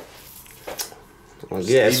 I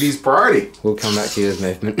guess Stevie's priority. we'll come back to you with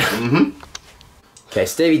movement. Okay,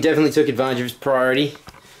 Stevie definitely took advantage of his priority.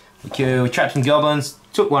 We trapped some goblins,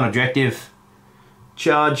 took 1 objective,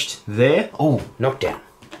 charged there. Oh, knockdown.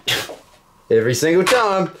 Every single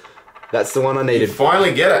time. That's the one I You needed.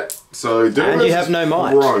 finally get it. So Durbers And you have no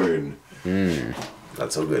might. Grown.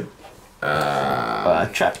 That's all good.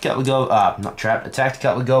 Trapped a couple of goblins. Not trapped. Attacked a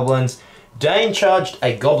couple of goblins. Dane charged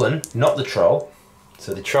a goblin, not the troll.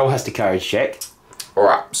 So the troll has to courage check.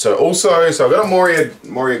 Alright, so I've got a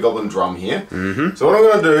Moria Goblin drum here. So what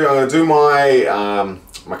I'm going to do my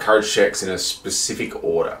my courage checks in a specific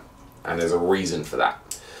order. And there's a reason for that.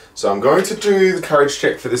 So I'm going to do the courage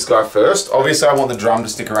check for this guy first. Obviously I want the drum to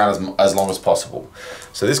stick around as long as possible.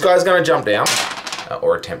 So this guy's going to jump down,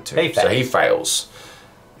 or attempt to. So he fails.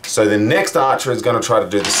 So the next archer is going to try to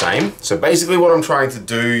do the same. So basically what I'm trying to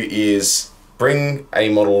do is bring a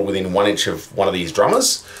model within 1 inch of one of these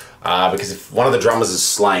drummers. Because if one of the drummers is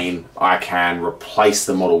slain, I can replace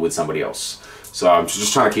the model with somebody else. So I'm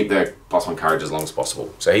just trying to keep their +1 courage as long as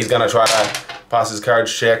possible. So he's going to try to pass his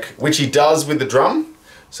courage check, which he does with the drum.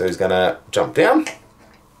 So he's going to jump down.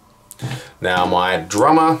 Now my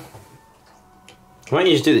drummer... Why don't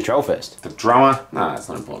you just do the troll first? The drummer... No, that's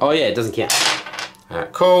not important. Oh yeah, it doesn't count.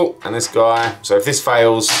 Alright, cool. And this guy... So if this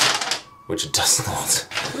fails, which it does not...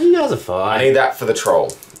 Well, you guys are fine. I need that for the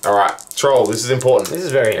troll. Alright, troll, this is important. This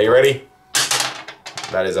is very... Are you ready?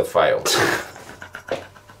 That is a fail.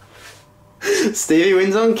 Stevie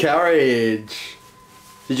wins on courage.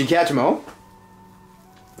 Did you catch them all?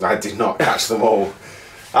 I did not catch them all.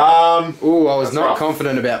 Ooh, I was not rough.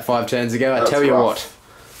 confident about 5 turns ago. I That's tell you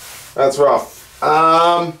rough. That's rough.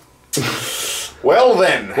 Well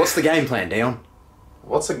then. What's the game plan, Dion?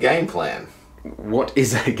 What's a game plan? What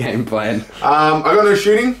is a game plan? I got no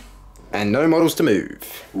shooting. And no models to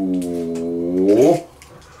move. Ooh.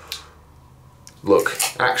 Look,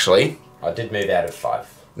 actually... I did move out of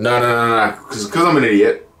 5. No. Because I'm an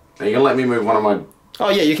idiot. Are you going to let me move one of my... Oh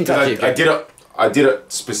yeah, you can touch it. I did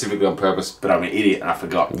it specifically on purpose, but I'm an idiot and I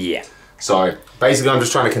forgot. Yeah. So, basically I'm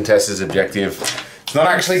just trying to contest his objective. It's not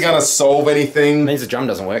actually going to solve anything. It means the drum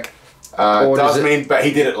doesn't work. It does mean, but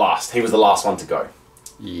he did it last. He was the last one to go.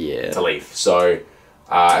 Yeah. To leave. So,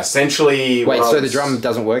 essentially... Wait, so the drum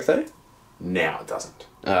doesn't work though? Now it doesn't.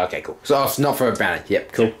 Oh, okay, cool. So it's not for a banner.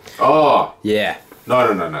 Yep, cool. Oh! Yeah.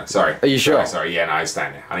 No. Sorry. Are you sure? Sorry. Yeah, no, I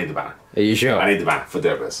stand there. I need the banner. Are you sure? I need the banner for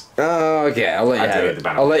Durbers. Oh, okay. I'll let you have need it. the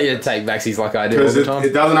banner. I'll let you take backsies like I do all Because the time.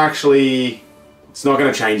 it doesn't actually... It's not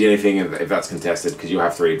going to change anything if that's contested, because you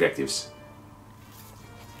have 3 objectives.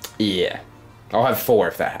 Yeah. I'll have 4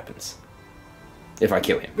 if that happens. If I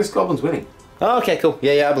kill him. This goblin's winning. Oh, okay, cool.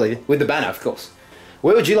 Yeah, I believe you. With the banner, of course.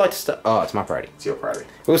 Where would you like to start? Oh, it's my priority. It's your priority.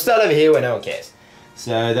 We'll start over here where no one cares.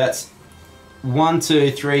 So that's 1,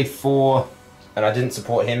 2, 3, 4, and I didn't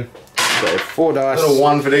support him. So 4 dice. Little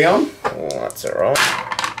 1 for Dion. Oh, that's alright.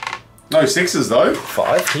 No 6s though.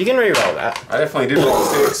 5. You can re-roll that. I definitely did roll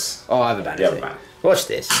 6. Oh, I have a banner. You have a banner. Watch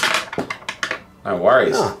this. No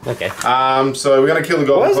worries. Oh, okay. So we're going to kill the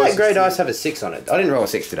goblin. Why does that closest grey to- dice have a 6 on it? I didn't roll a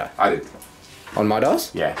 6 today. I did. On my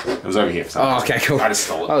dice? Yeah. It was over here for some Oh, reason. okay, cool. I just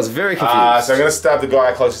stole it. I was very confused. So I'm going to stab the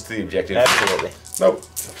guy closest to the objective. Absolutely. Nope.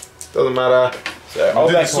 Doesn't matter. So I'll I'll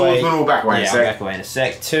do the back away. swordsman will back away in a Yeah, I'll sec. back away in a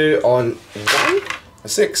sec. 2 on 1. A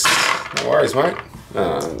 6. No worries, mate.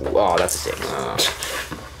 Oh, that's a 6.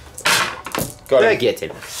 Got Don't it. get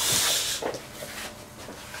him.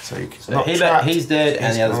 So you can So he's dead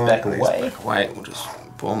and the other's back away. Back away. We'll just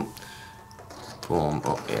boom. Boom.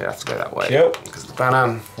 Oh, yeah, I have to go that way. Yep. Because the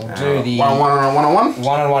banner. We'll do the 1 on 1 on 1 on 1.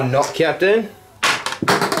 1-on-1 knock captain.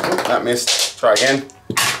 That missed. Try again.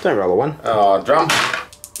 Don't roll a 1. Oh, drum.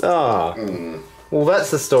 Oh. Well,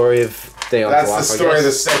 that's the story of Dion's That's life, the story of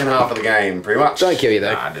the second half of the game, pretty much. Don't kill you,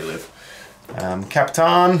 though. Nah, I do live.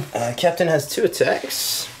 Capitan. Captain has 2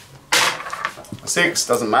 attacks. 6,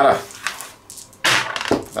 doesn't matter.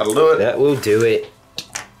 That'll do it. That will do it.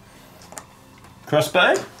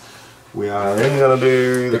 Crossbow? We are then going to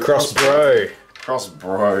do The crossbow.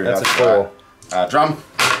 Crossbow. That's a 4. Drum.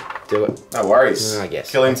 Do it. No worries. I guess.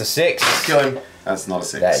 Kill him. It's a 6. Kill him. That's not a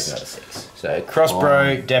 6. That is not a 6. So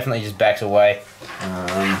crossbow definitely just backs away.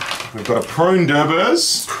 We've got a prone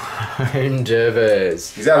Dwarves. Prone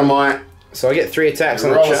Dwarves. He's out of might. So I get 3 attacks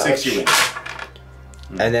on the Roll a charge. 6, you win.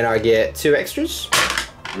 And then I get 2 extras.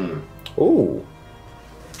 Ooh.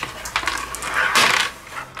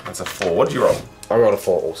 That's a 4. What did you roll? I rolled a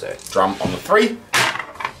 4 also. Drum on the 3.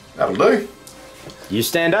 That'll do. You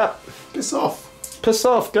stand up. Piss off. Piss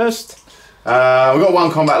off, Ghost. We've got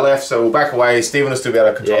 1 combat left, so we'll back away. Stephen will still be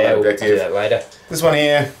able to control that We'll do objective. that later. This one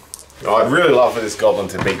here. Oh, I'd really love for this goblin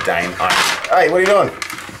to beat Dane. Hey, what are you doing?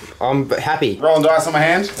 I'm happy. Rolling dice on my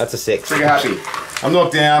hand. That's a 6. Trigger happy. I'm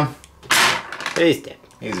knocked down. He's dead.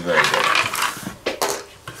 He's very good.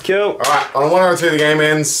 Cool. Alright, on a 1 or 2 the game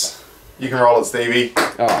ends. You can roll it, Stevie.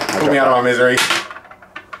 Oh, Put me out of my misery.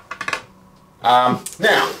 Now,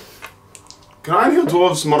 can I and your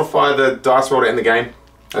dwarves modify the dice roll to end the game?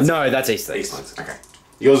 No, that's East Eastlands. Okay.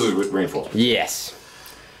 Yours is reinforced. Yes.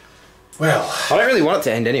 Well, I don't really want it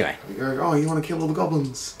to end anyway. you go, oh, you want to kill all the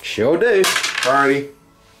goblins? Sure do. Priority.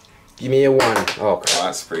 Give me a 1. Oh, Oh, crap.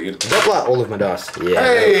 that's pretty good. Double up all of my dice. Yeah.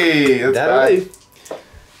 Hey, that's that'll bad. do.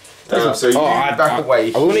 So you back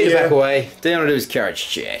away. I will need to here. back away. Dion will do his courage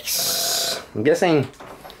checks. I'm guessing.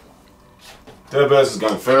 Dwarves is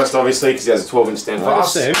going first, obviously, because he has a 12-inch stand I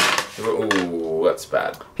fast. assume. Ooh, that's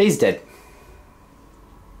bad. He's dead.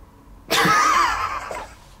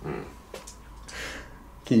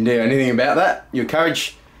 Can you do anything about that? Your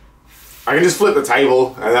courage? I can just flip the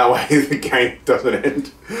table, and that way the game doesn't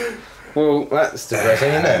end. Well, that's depressing,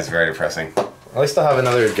 isn't That's it? very depressing. At least I have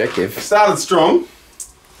another objective. Started strong.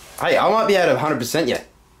 Hey, I might be out of 100% yet.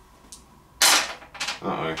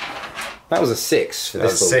 Uh-oh. That was a 6 for That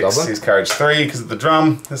this was little 6. goblin. He's courage 3 because of the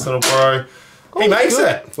drum. This little bro. He makes Good.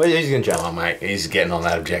 it. Where's he going to jump? Oh, mate, he's getting on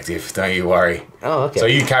that objective. Don't you worry. Oh, okay. So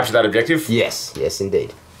you captured that objective? Yes, yes,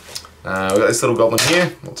 indeed. We've got this little goblin here.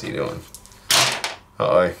 What's he doing?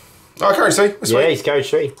 Uh-oh. Oh, courage 3. This Yeah, way. he's courage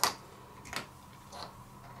 3.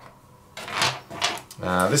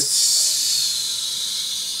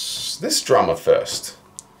 This drummer first.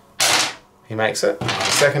 He makes it. The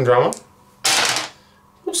second drummer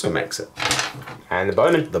also makes it. And the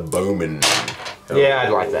bowman. The bowman. Yeah, I'd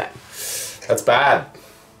like that. That's bad.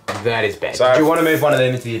 That is bad. So- Do you want to move one of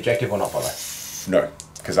them into the objective or not, by the way? No,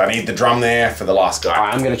 because I need the drum there for the last guy.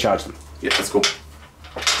 I'm going to charge them. Yeah, that's cool.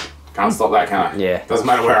 Can't stop that, can I? Yeah. Doesn't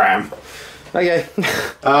matter where I am. Okay.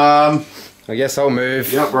 I guess I'll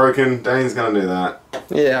move. You're not broken. Dane's gonna do that.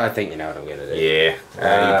 Yeah, I think you know what I'm going to do. Yeah.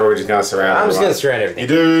 You're probably just gonna surround. I'm just everyone. going to surround everything. You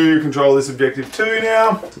do control this objective too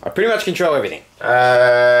now. I pretty much control everything.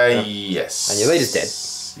 Yes. And your leader's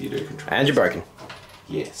dead. You do control. And you're broken.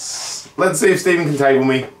 Yes. Let's see if Stephen can table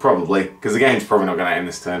me. Probably, because the game's probably not gonna end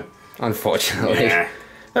this turn. Unfortunately. Yeah.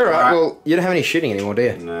 Alright, Alright. well, you don't have any shooting anymore, do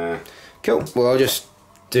you? Nah. Cool. Well, I'll just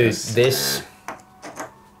do Yes. this.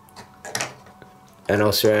 And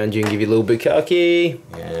I'll surround you and give you a little bukkake.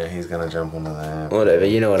 Yeah, he's gonna jump onto that. Whatever,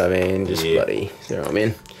 you know what I mean. Just Yeah. bloody throw them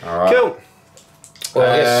in. Alright. Cool. Well,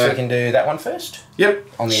 I guess we can do that one first. Yep.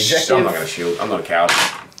 On the Shh, objective. I'm not gonna shield. I'm not a coward.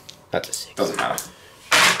 That's a 6. Doesn't matter.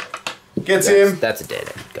 Gets him. That's a dead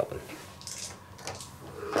goblin.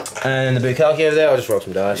 And the bukkake over there, I'll just roll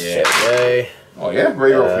some dice. Yeah. There Oh yeah,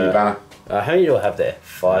 reroll for your banner. we go. How many do I have there?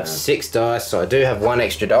 5, 6 dice. So I do have 1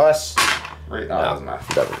 extra dice. No, doesn't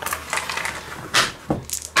matter. Doesn't matter.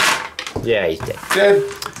 Yeah, he's dead. Dead.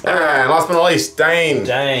 And last but not least, Dane.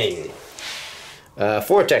 Dane.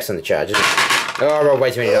 4 attacks on the charge, isn't it? Oh, I rolled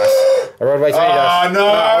way too many dice. I rolled way too many dice. Oh no!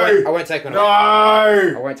 I won't take one. No!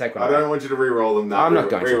 I won't take one. I don't want you to re-roll them. No, I'm not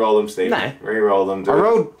going to. Re-roll them, Steve. No. Re-roll them. I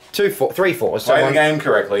rolled 3 4s. So Play the game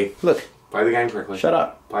correctly. Look, Play the game correctly. shut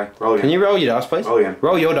up. Play. Roll again. Can you roll your dice, please? Roll again.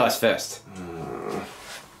 Roll your dice first.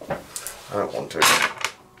 I don't want to.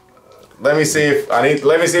 Let me see if I need.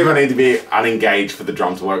 Let me see if I need to be unengaged for the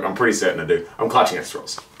drum to work. I'm pretty certain I do. I'm clutching at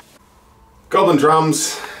straws. Goblin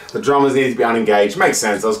drums. The drummers need to be unengaged. Makes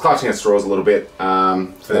sense. I was clutching at straws a little bit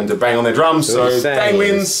for them to bang on their drums. So what So you're saying Dane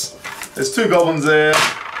wins. There's 2 goblins there.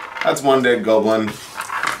 That's 1 dead goblin.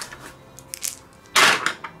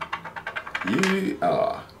 You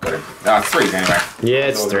got him. It's 3 anyway. Yeah,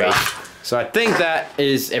 it's That's all 3. we got. So I think that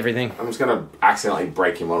is everything. I'm just gonna accidentally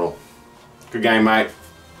break your model. Good game, mate.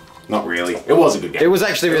 Not really. It was a good game. It was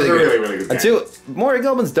actually really good. Really good game. Until Moria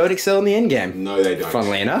Goblins don't excel in the end game. No, they don't.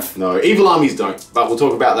 Funnily enough. No, evil armies don't. But we'll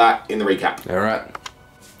talk about that in the recap. Alright.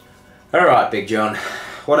 Alright, Big John.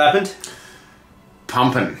 What happened?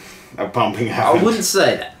 Pumping. A pumping I happened. wouldn't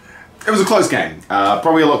say that. It was a close game.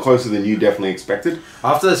 Probably a lot closer than you definitely expected.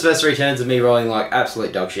 After those first 3 turns of me rolling like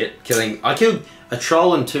absolute dog shit, I killed a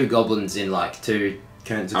troll and 2 goblins in like 2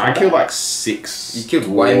 turns of I combat. killed like 6. You killed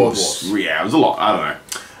way more dwarves. Yeah, it was a lot. I don't know.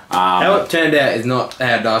 How it turned out is not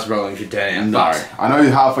how dice rolling should turn out. No, But I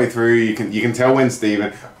know halfway through you can tell when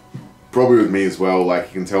Steven, probably with me as well, like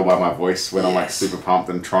you can tell by my voice when I'm like Yes. super pumped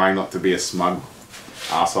and trying not to be a smug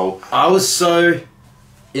asshole. I was so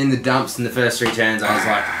in the dumps in the first 3 turns. I was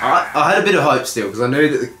like, I had a bit of hope still because I knew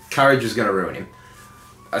that the courage was going to ruin him.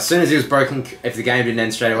 As soon as he was broken, if the game didn't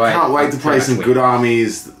end straight away, Can't wait to play some good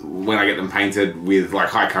armies when I get them painted with like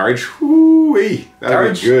high courage. Woo-wee, that'd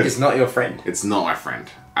Courage be good. is not your friend. It's not my friend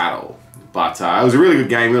at all. But it was a really good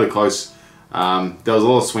game, really close. There was a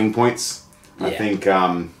lot of swing points. I Yeah. think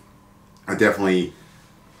I definitely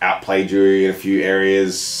outplayed you in a few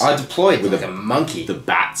areas. I deployed With like the- a monkey. The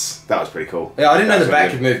bats, that was pretty cool. Yeah, I didn't know That the was bat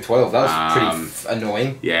really could move 12. That was pretty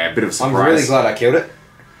annoying. Yeah, a bit of a surprise. I'm really glad I killed it.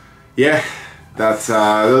 Yeah, that's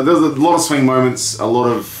there's a lot of swing moments, a lot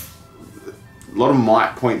of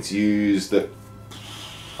might points used that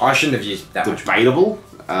I shouldn't have used that much. debatable.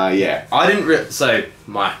 Yeah, I didn't. So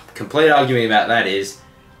my complete argument about that is,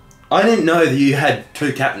 I didn't know that you had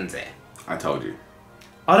 2 captains there. I told you.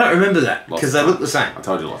 I don't remember that Lots because of they look the times. same. I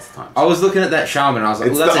told you lots of times. I was looking at that shaman and I was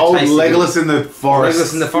like, It's well, that's the a old tasty Legolas in the forest.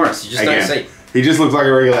 Legolas in the forest. You just don't see. He just looks like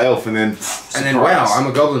a regular elf, and then And then wow, I'm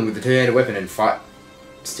a goblin with a 2-handed weapon and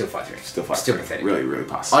still fight through. still pathetic. Really, really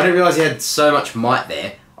pass. I didn't realise he had so much might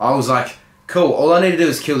there. I was like, cool. All I need to do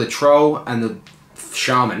is kill the troll and the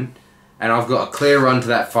shaman, and I've got a clear run to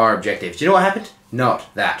that fire objective. Do you know what happened?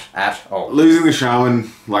 Not that at all. Losing the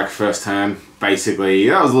shaman like first turn, basically,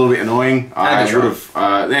 that was a little bit annoying. I the would have,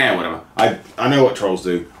 yeah, whatever. I know what trolls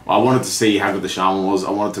do. I wanted to see how good the shaman was.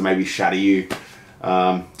 I wanted to maybe shatter you,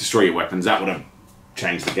 destroy your weapons. That would have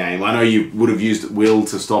changed the game. I know you would have used will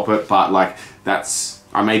to stop it, but like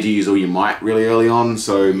I made you use all your might really early on,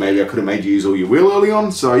 so maybe I could have made you use all your will early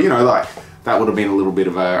on. So you know, like that would have been a little bit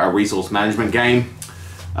of a resource management game.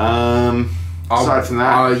 Aside from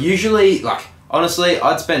that, usually, like, honestly,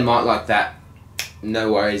 I'd spend might like that.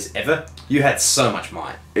 No worries ever. You had so much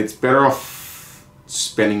might. it's better off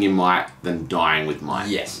spending your might than dying with might.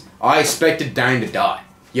 Yes. I expected Dane to die.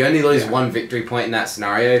 You only lose 1 victory point in that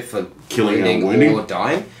scenario for Killing and bleeding wounding. or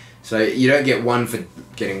dying. So you don't get 1 for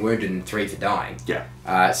getting wounded and 3 for dying.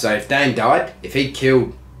 Yeah. So if Dane died, if he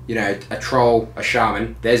killed, you know, a troll, a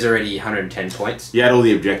shaman, there's already 110 points. You had all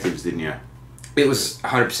the objectives, didn't you? It was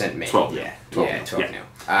 100% me. 12. Yeah. 12 yeah, nil. 12 Yeah.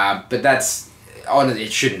 nil. But that's... Honestly,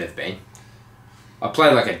 it shouldn't have been. I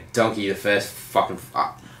played like a donkey the first fucking...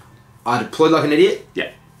 I deployed like an idiot.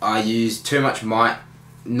 Yeah. I used too much might.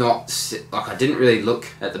 Like I didn't really look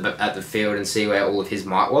at the field and see where all of his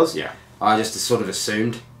might was. Yeah. I just sort of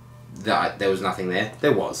assumed that there was nothing there.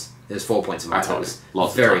 There was. There's 4 points of might. I told you. That was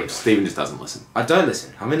Lots very of times. Steven just doesn't listen. I don't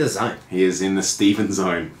listen. I'm in the zone. He is in the Steven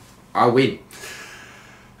zone. I win.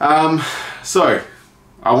 So,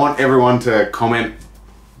 I want everyone to comment,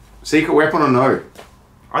 secret weapon or no?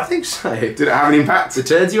 I think so. Did it have an impact? The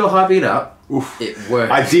turns you were hyping it up, Oof. it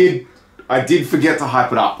worked. I did forget to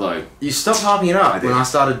hype it up though. You stopped hyping it up did. when I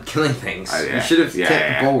started killing things. Yeah. You should have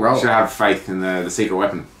kept the ball rolling. Should have faith in the secret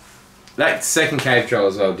weapon. That second cave troll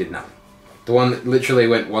as well did nothing. The one that literally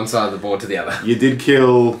went one side of the board to the other. You did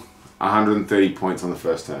kill 130 points on the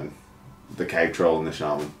first turn. The cave troll and the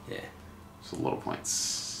shaman. Yeah. It's a lot of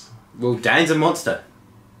points. Well, Dane's a monster.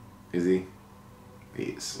 Is he? He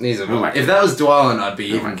is. He's a Who am I If that was Dwalin, I'd be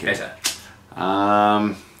Who am I even kidding?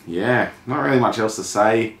 better. Yeah, not really much else to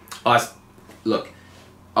say. Look,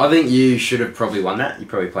 I think you should have probably won that. You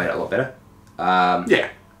probably played it a lot better. Yeah.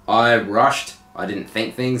 I rushed. I didn't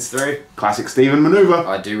think things through. Classic Steven maneuver.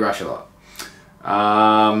 I do rush a lot.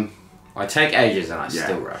 I take ages and I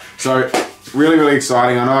still rush. So, really, really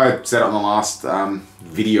exciting. I know I said it on the last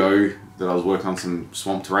video that I was working on some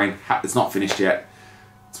swamp terrain. It's not finished yet.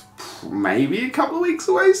 It's maybe a couple of weeks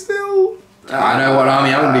away still. I know what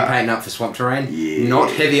army I'm going to be painting up for swamp terrain. Yeah.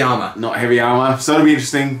 Not heavy armor. Not heavy armor. So it'll be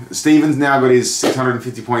interesting. Steven's now got his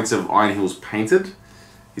 650 points of Iron Hills painted.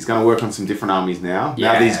 He's going to work on some different armies now.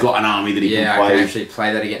 Now that he's got an army that he can play. I can actually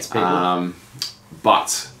play that against people.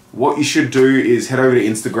 But what you should do is head over to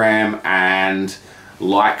Instagram and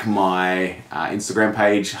like my Instagram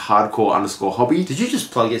page, hardcore_hobby. Did you just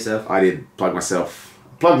plug yourself? I did plug myself.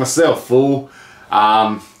 Plug myself, fool.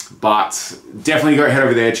 But definitely go head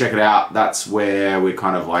over there, check it out. That's where we're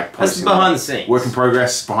kind of like posting behind the scenes. Work in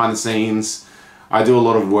progress, behind the scenes. I do a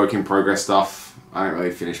lot of work in progress stuff. I don't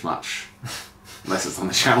really finish much. Unless it's on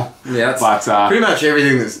the channel. Yeah, but pretty much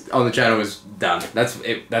everything that's on the channel is done. That's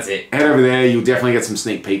it. Head over there. You'll definitely get some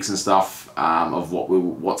sneak peeks and stuff of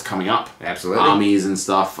what's coming up. Absolutely. Armies and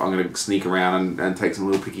stuff. I'm going to sneak around and take some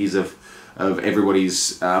little pickies of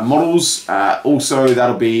everybody's models. Also,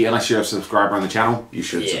 that'll be, unless you're a subscriber on the channel, you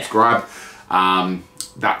should subscribe.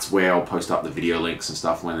 That's where I'll post up the video links and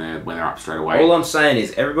stuff when they're up straight away. All I'm saying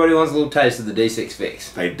is everybody wants a little taste of the D6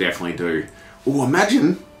 fix. They definitely do. Oh,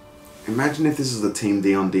 imagine if this is the Team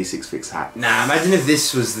Dion D6 Fix hat. Nah, imagine if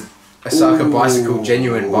this was the Osaka Bicycle,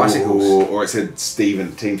 genuine bicycles. Or it said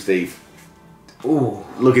Team Steve. Ooh.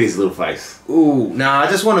 Look at his little face. Ooh. Nah, I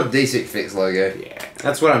just want a D6 Fix logo. Yeah.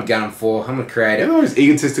 That's what I'm gunning for. I'm going to create it. You're the most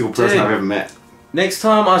egotistical person I've ever met. Next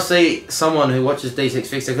time I see someone who watches D6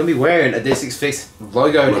 Fix, they're going to be wearing a D6 Fix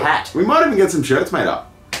logoed hat. We might even get some shirts made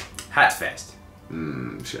up. Hat Fest.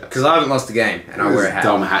 Shirts. Because I haven't lost a game and I wear a hat.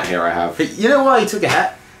 Dumb hat hair I have. You know why he took a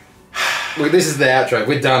hat? Look, this is the outro.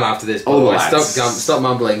 We're done after this. By the way. Stop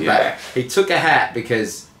mumbling. Yeah. But he took a hat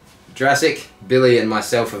because Jurassic, Billy, and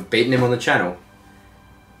myself have beaten him on the channel,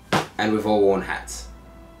 and we've all worn hats.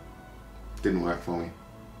 Didn't work for me.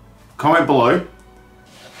 Comment below.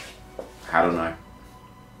 I don't know.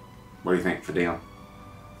 What do you think for Dion?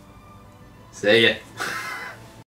 See ya.